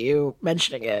appreciate you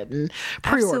mentioning it and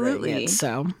pre-ordering Absolutely. it.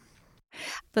 So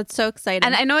That's so exciting.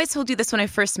 And I know I told you this when I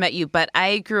first met you, but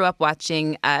I grew up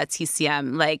watching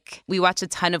TCM. Like, we watched a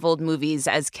ton of old movies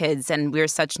as kids, and we were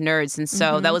such nerds. And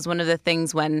so that was one of the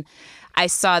things when I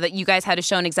saw that you guys had a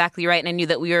show in Exactly Right, and I knew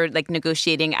that we were, like,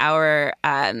 negotiating our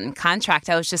contract.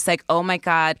 I was just like, oh, my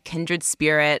God, kindred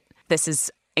spirit. This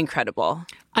is incredible.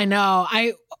 I know.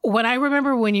 When I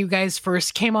remember when you guys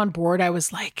first came on board, I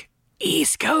was like,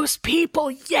 East Coast people,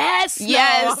 yes.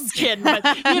 Yes. No, I'm kidding, but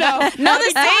you know. No,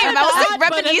 the same. I was like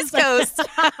but repping it's East Coast.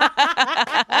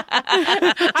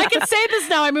 I can say this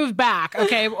now. I moved back.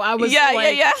 Okay. I was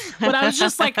Yeah. But I was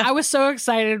just like, I was so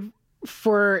excited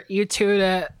for you two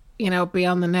to, you know, be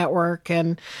on the network.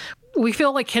 And we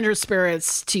feel like kindred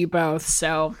spirits to you both.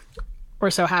 So we're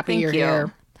so happy Thank you're you.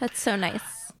 here. That's so nice.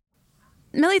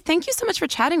 Millie, thank you so much for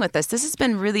chatting with us. This has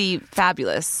been really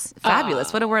fabulous.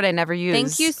 Fabulous. What a word I never used.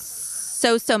 Thank you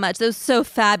so much. That was so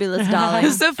fabulous, darling.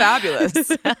 So fabulous.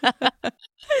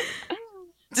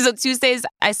 So Tuesdays,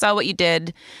 I saw what you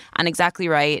did on Exactly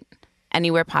Right,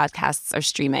 anywhere podcasts are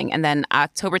streaming. And then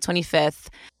October 25th,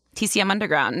 TCM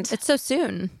Underground. It's so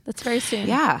soon. That's very soon.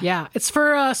 Yeah. Yeah. It's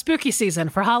for spooky season,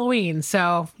 for Halloween.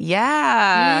 So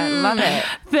Yeah. Love it.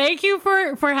 thank you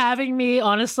for having me.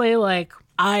 Honestly, like,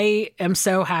 I am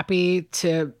so happy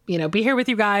to, you know, be here with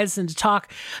you guys and to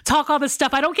talk all this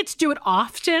stuff. I don't get to do it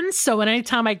often, so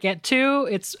anytime I get to,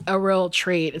 it's a real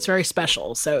treat. It's very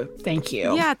special. So thank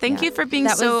you. Yeah. Thank you for being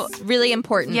That so was really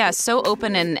important. yeah, so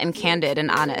open and candid and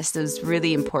honest. It was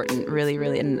really important. Really,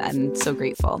 really. And I'm so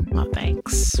grateful. Well,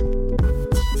 thanks.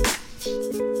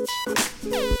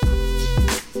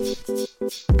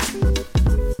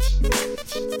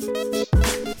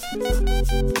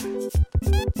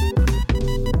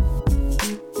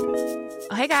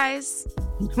 Oh, hey guys.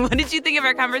 What did you think of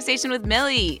our conversation with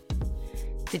Millie?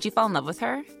 Did you fall in love with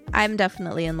her? I'm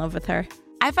definitely in love with her.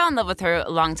 I fell in love with her a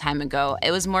long time ago.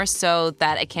 It was more so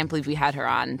that I can't believe we had her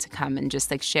on to come and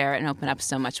just like share and open up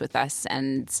so much with us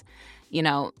and, you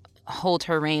know, hold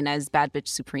her reign as Bad Bitch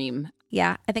Supreme.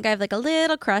 Yeah, I think I have like a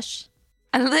little crush.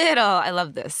 A little. I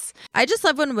love this. I just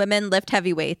love when women lift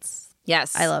heavy weights.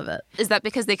 Yes. I love it. Is that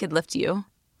because they could lift you?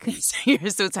 Because you're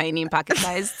so tiny and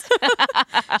pocket-sized?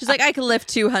 She's like, I could lift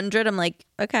 200. I'm like,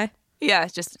 okay. Yeah,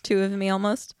 just Two of me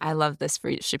almost. I love this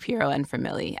for Shapiro and for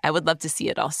Millie. I would love to see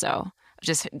it also.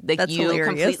 Just like That's you hilarious.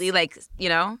 completely like, you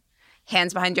know,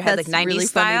 hands behind your head, That's like 90s really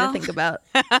style. funny to think about.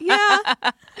 Yeah.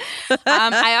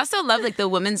 I also love like the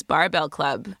Women's Barbell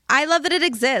Club. I love that it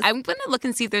exists. I'm going to look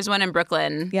and see if there's one in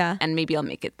Brooklyn. Yeah. And maybe I'll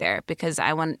make it there because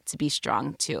I want to be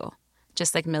strong too.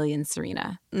 Just like Millie and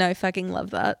Serena. No, I fucking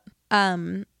love that.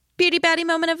 Beauty baddie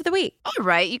moment of the week. All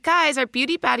right, you guys, our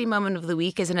Beauty Baddie Moment of the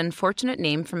Week is an unfortunate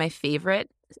name for my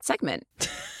favorite segment.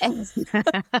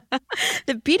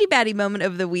 The beauty baddie moment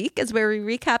of the week is where we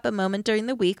recap a moment during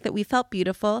the week that we felt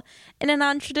beautiful in a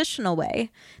non-traditional way.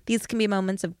 These can be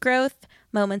moments of growth,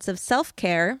 moments of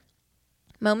self-care,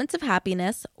 moments of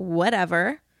happiness,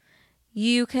 whatever.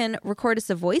 You can record us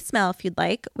a voicemail if you'd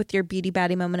like with your beauty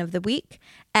baddie moment of the week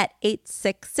at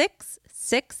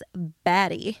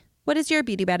 866-6-BADDIE. What is your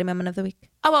beauty baddie moment of the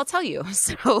week? Oh, I'll tell you.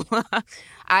 So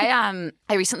I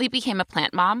recently became a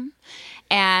plant mom,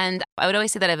 and I would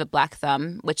always say that I have a black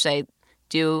thumb, which I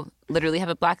do literally have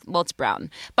a black, well, it's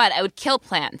brown. But I would kill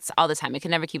plants all the time. I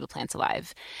could never keep a plant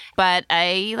alive. But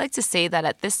I like to say that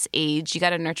at this age, you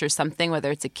got to nurture something,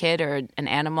 whether it's a kid or an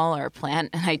animal or a plant.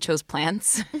 And I chose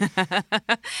plants. And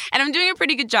I'm doing a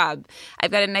pretty good job.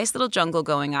 I've got a nice little jungle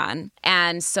going on.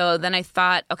 And so then I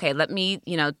thought, okay, let me,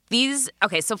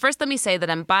 so first let me say that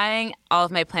I'm buying all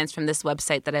of my plants from this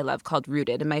website that I love called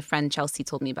Rooted. And my friend Chelsea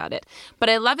told me about it. But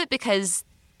I love it because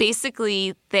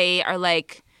basically they are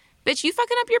like, bitch, you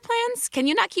fucking up your plants? Can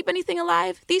you not keep anything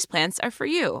alive? These plants are for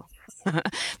you.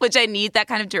 Which I need that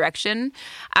kind of direction.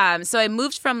 So I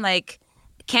moved from like,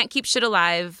 can't keep shit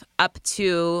alive up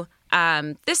to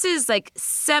this is like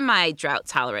semi-drought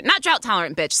tolerant. Not drought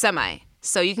tolerant, bitch, semi.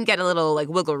 So you can get a little like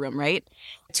wiggle room, right?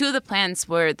 Two of the plants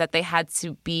were that they had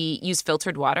to use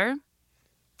filtered water.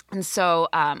 And so,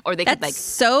 or they could That's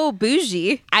so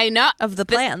bougie. I know. Of the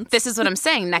plants. This is what I'm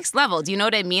saying. Next level. Do you know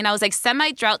what I mean? I was like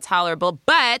semi-drought tolerable,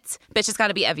 but bitch, it's got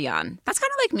to be Evian. That's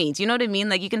kind of like me. Do you know what I mean?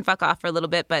 Like you can fuck off for a little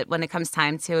bit, but when it comes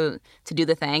time to do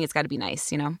the thing, it's got to be nice,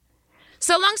 you know?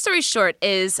 So long story short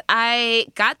is I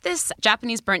got this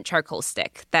Japanese burnt charcoal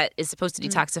stick that is supposed to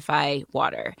detoxify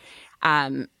water.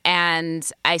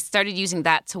 And I started using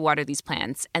that to water these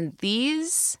plants. And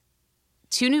these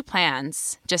 2 new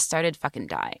plants just started fucking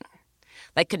dying.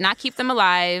 Like, could not keep them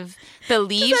alive. The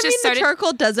leaves Does that just mean started. the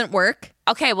charcoal doesn't work?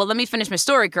 Okay, well, let me finish my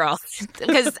story, girl.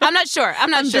 Because I'm not sure. I'm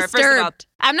not sure. First of all, disturbed.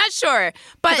 I'm not sure.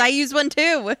 But I use one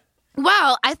too.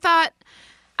 well, I thought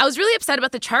I was really upset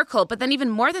about the charcoal. But then even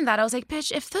more than that, I was like,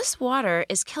 bitch, if this water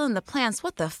is killing the plants,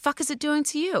 what the fuck is it doing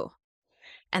to you?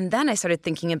 And then I started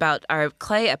thinking about our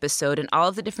clay episode and all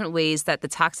of the different ways that the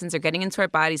toxins are getting into our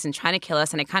bodies and trying to kill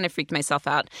us. And I kind of freaked myself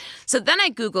out. So then I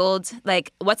Googled,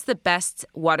 like, what's the best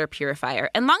water purifier?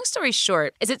 And long story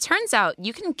short is it turns out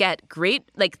you can get great,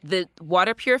 like, the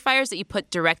water purifiers that you put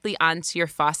directly onto your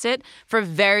faucet for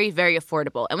very, very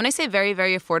affordable. And when I say very,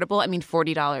 very affordable, I mean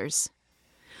 $40.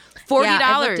 $40. Yeah,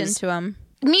 I looked into them.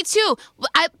 Me too.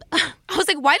 I was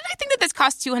like, why did I think that this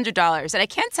cost $200? And I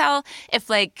can't tell if,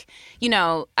 like, you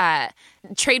know,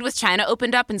 trade with China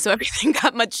opened up and so everything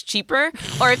got much cheaper,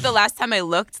 or if the last time I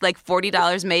looked, like,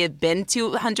 $40 may have been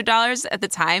 $200 at the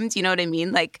time. Do you know what I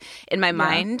mean? Like, in my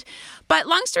mind. But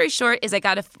long story short is I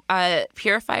got a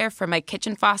purifier for my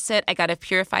kitchen faucet. I got a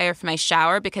purifier for my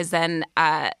shower because then,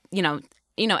 you know,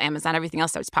 Amazon, everything else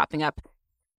starts popping up.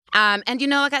 And, you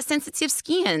know, I got sensitive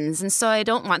skins, and so I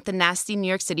don't want the nasty New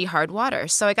York City hard water.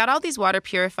 So I got all these water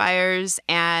purifiers,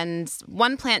 and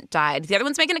one plant died. The other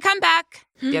one's making a comeback.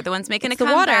 The other one's making a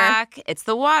comeback. It's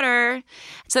the water.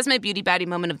 So that's my beauty baddie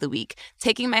moment of the week,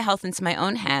 taking my health into my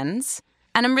own hands.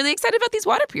 And I'm really excited about these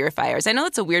water purifiers. I know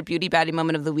it's a weird beauty baddie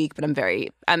moment of the week, but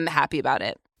I'm happy about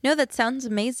it. No, that sounds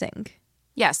amazing.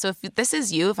 Yeah, so if this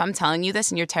is you, if I'm telling you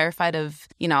this and you're terrified of,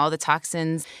 you know, all the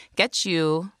toxins, get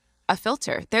you a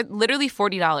filter. They're literally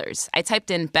 $40. I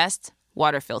typed in best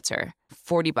water filter,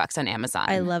 $40 on Amazon.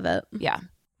 I love it. Yeah.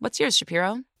 What's yours,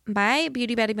 Shapiro? My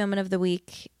beauty baddie moment of the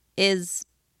week is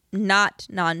not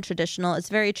non-traditional. It's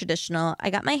very traditional. I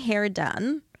got my hair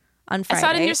done on Friday. I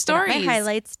saw it in your I got stories. my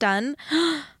highlights done.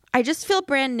 I just feel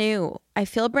brand new. I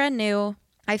feel brand new.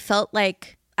 I felt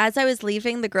like as I was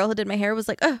leaving, the girl who did my hair was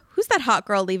like, oh, who's that hot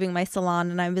girl leaving my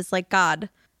salon? And I was like, God.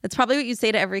 That's probably what you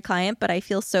say to every client, but I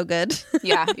feel so good.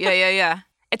 Yeah.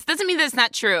 It doesn't mean that it's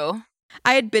not true.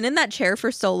 I had been in that chair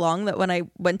for so long that when I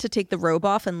went to take the robe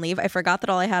off and leave, I forgot that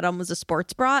all I had on was a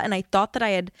sports bra, and I thought that I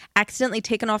had accidentally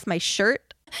taken off my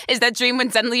shirt. Is that dream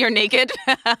when suddenly you're naked?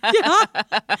 Yeah.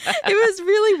 It was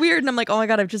really weird, and I'm like, oh my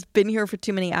God, I've just been here for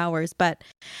too many hours. But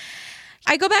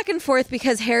I go back and forth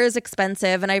because hair is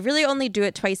expensive, and I really only do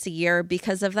it twice a year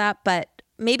because of that, but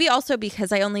maybe also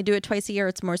because I only do it twice a year,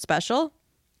 it's more special.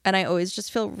 And I always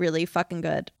just feel really fucking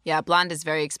good. Yeah, blonde is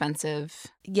very expensive.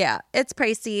 Yeah, it's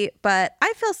pricey, but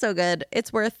I feel so good.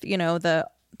 It's worth, you know, the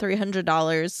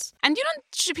 $300. And you don't,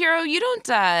 Shapiro, you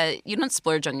don't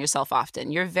splurge on yourself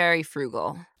often. You're very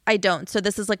frugal. I don't. So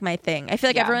this is like my thing. I feel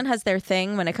like everyone has their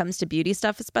thing when it comes to beauty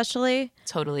stuff, especially.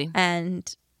 Totally.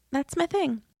 And that's my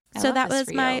thing. I So love that this was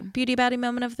for my you. beauty baddie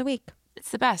moment of the week. It's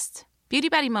the best. Beauty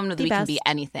baddie moment of the week can be best.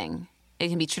 anything. It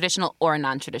can be traditional or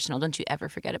non-traditional. Don't you ever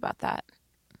forget about that.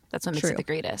 That's what makes True. it the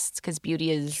greatest, because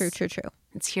beauty is... True.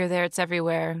 It's here, there, it's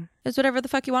everywhere. It's whatever the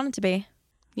fuck you want it to be.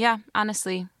 Yeah,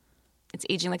 honestly. It's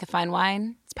aging like a fine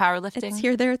wine. It's powerlifting. It's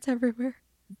here, there, it's everywhere.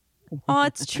 Oh,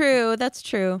 it's true. That's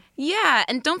true. Yeah,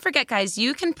 and don't forget, guys,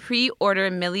 you can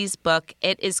pre-order Millie's book.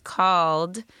 It is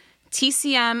called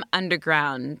TCM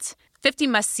Underground, 50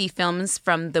 must-see films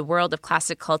from the world of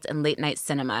classic cult and late-night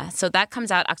cinema. So that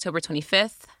comes out October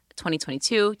 25th,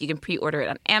 2022. You can pre-order it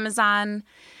on Amazon.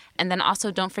 And then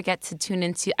also don't forget to tune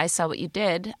into I Saw What You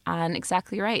Did on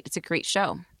Exactly Right. It's a great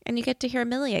show. And you get to hear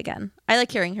Millie again. I like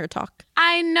hearing her talk.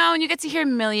 I know, and you get to hear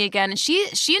Millie again. She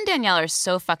and Danielle are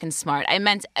so fucking smart. I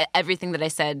meant everything that I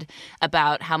said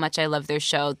about how much I love their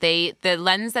show. The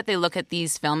lens that they look at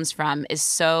these films from is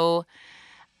so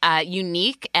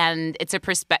unique, and it's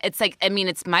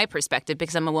it's my perspective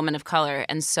because I'm a woman of color.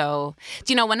 And so,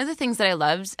 do you know, one of the things that I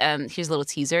loved, here's a little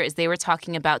teaser, is they were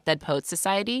talking about Dead Poets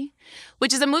Society,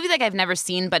 which is a movie like I've never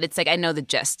seen, but it's like I know the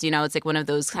gist, you know, it's like one of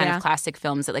those kind of classic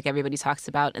films that like everybody talks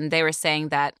about. And they were saying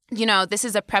that, you know, this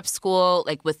is a prep school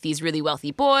like with these really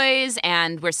wealthy boys,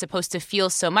 and we're supposed to feel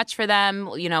so much for them,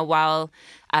 you know, while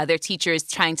their teacher is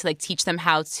trying to like teach them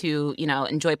how to, you know,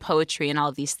 enjoy poetry and all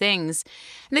of these things.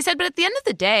 And they said, but at the end of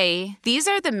the day, these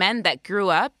are the men that grew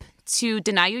up to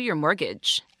deny you your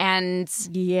mortgage. And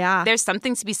Yeah. there's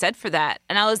something to be said for that.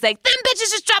 And I was like, them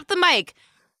bitches just dropped the mic.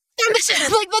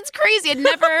 Like, that's crazy. I'd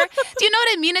never. Do you know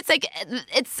what I mean? It's like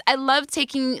I love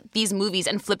taking these movies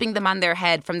and flipping them on their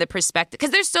head from the perspective,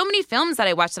 because there's so many films that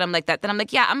I watch that I'm like that I'm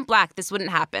like, yeah, I'm Black, this wouldn't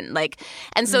happen. Like,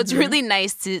 and so it's really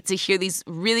nice to hear these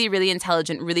really, really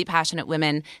intelligent, really passionate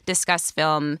women discuss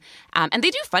film, and they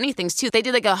do funny things too. They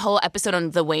did like a whole episode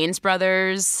on the Wayans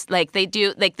brothers. Like they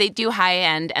do high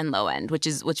end and low end, which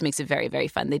makes it very, very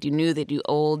fun. They do new, they do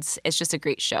olds. It's just a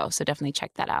great show. So definitely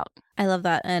check that out. I love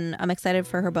that, and I'm excited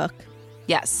for her book.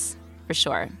 Yes, for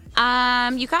sure.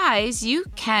 You guys, you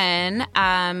can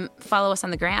follow us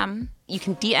on the gram. You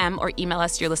can DM or email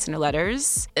us your listener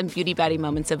letters and beauty baddie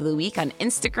moments of the week on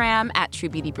Instagram at True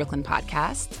Beauty Brooklyn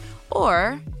Podcast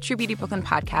or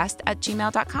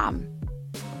truebeautybrooklynpodcast@gmail.com.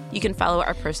 You can follow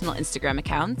our personal Instagram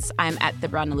accounts. I'm at The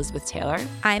Brown Elizabeth Taylor.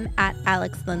 I'm at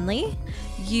Alex Lindley.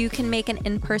 You can make an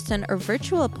in-person or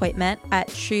virtual appointment at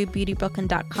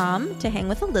truebeautybrooklyn.com to hang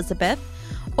with Elizabeth,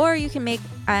 or you can make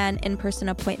an in-person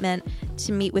appointment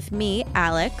to meet with me,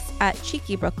 Alex, at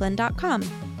cheekybrooklyn.com.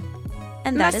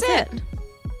 And that is it.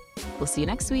 We'll see you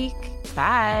next week.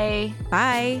 Bye.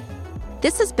 Bye.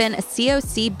 This has been a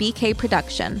COC BK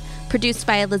production, produced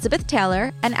by Elizabeth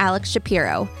Taylor and Alex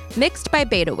Shapiro, mixed by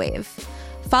Beta Wave.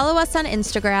 Follow us on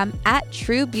Instagram at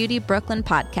True Beauty Brooklyn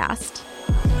Podcast.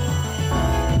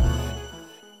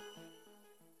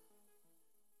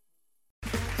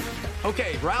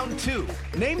 Okay, round two.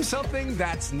 Name something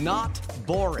that's not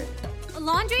boring. A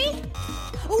laundry?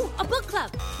 Ooh, a book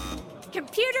club.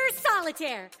 Computer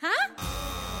solitaire, huh?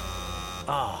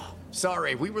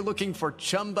 Sorry, we were looking for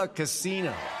Chumba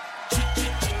Casino.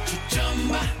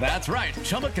 That's right.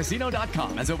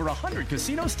 ChumbaCasino.com has over 100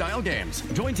 casino-style games.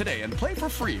 Join today and play for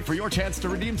free for your chance to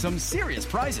redeem some serious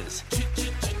prizes.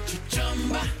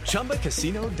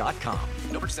 ChumbaCasino.com.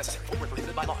 No purchase necessary. Void where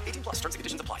prohibited by law. 18+ terms and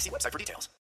conditions apply. See website for details.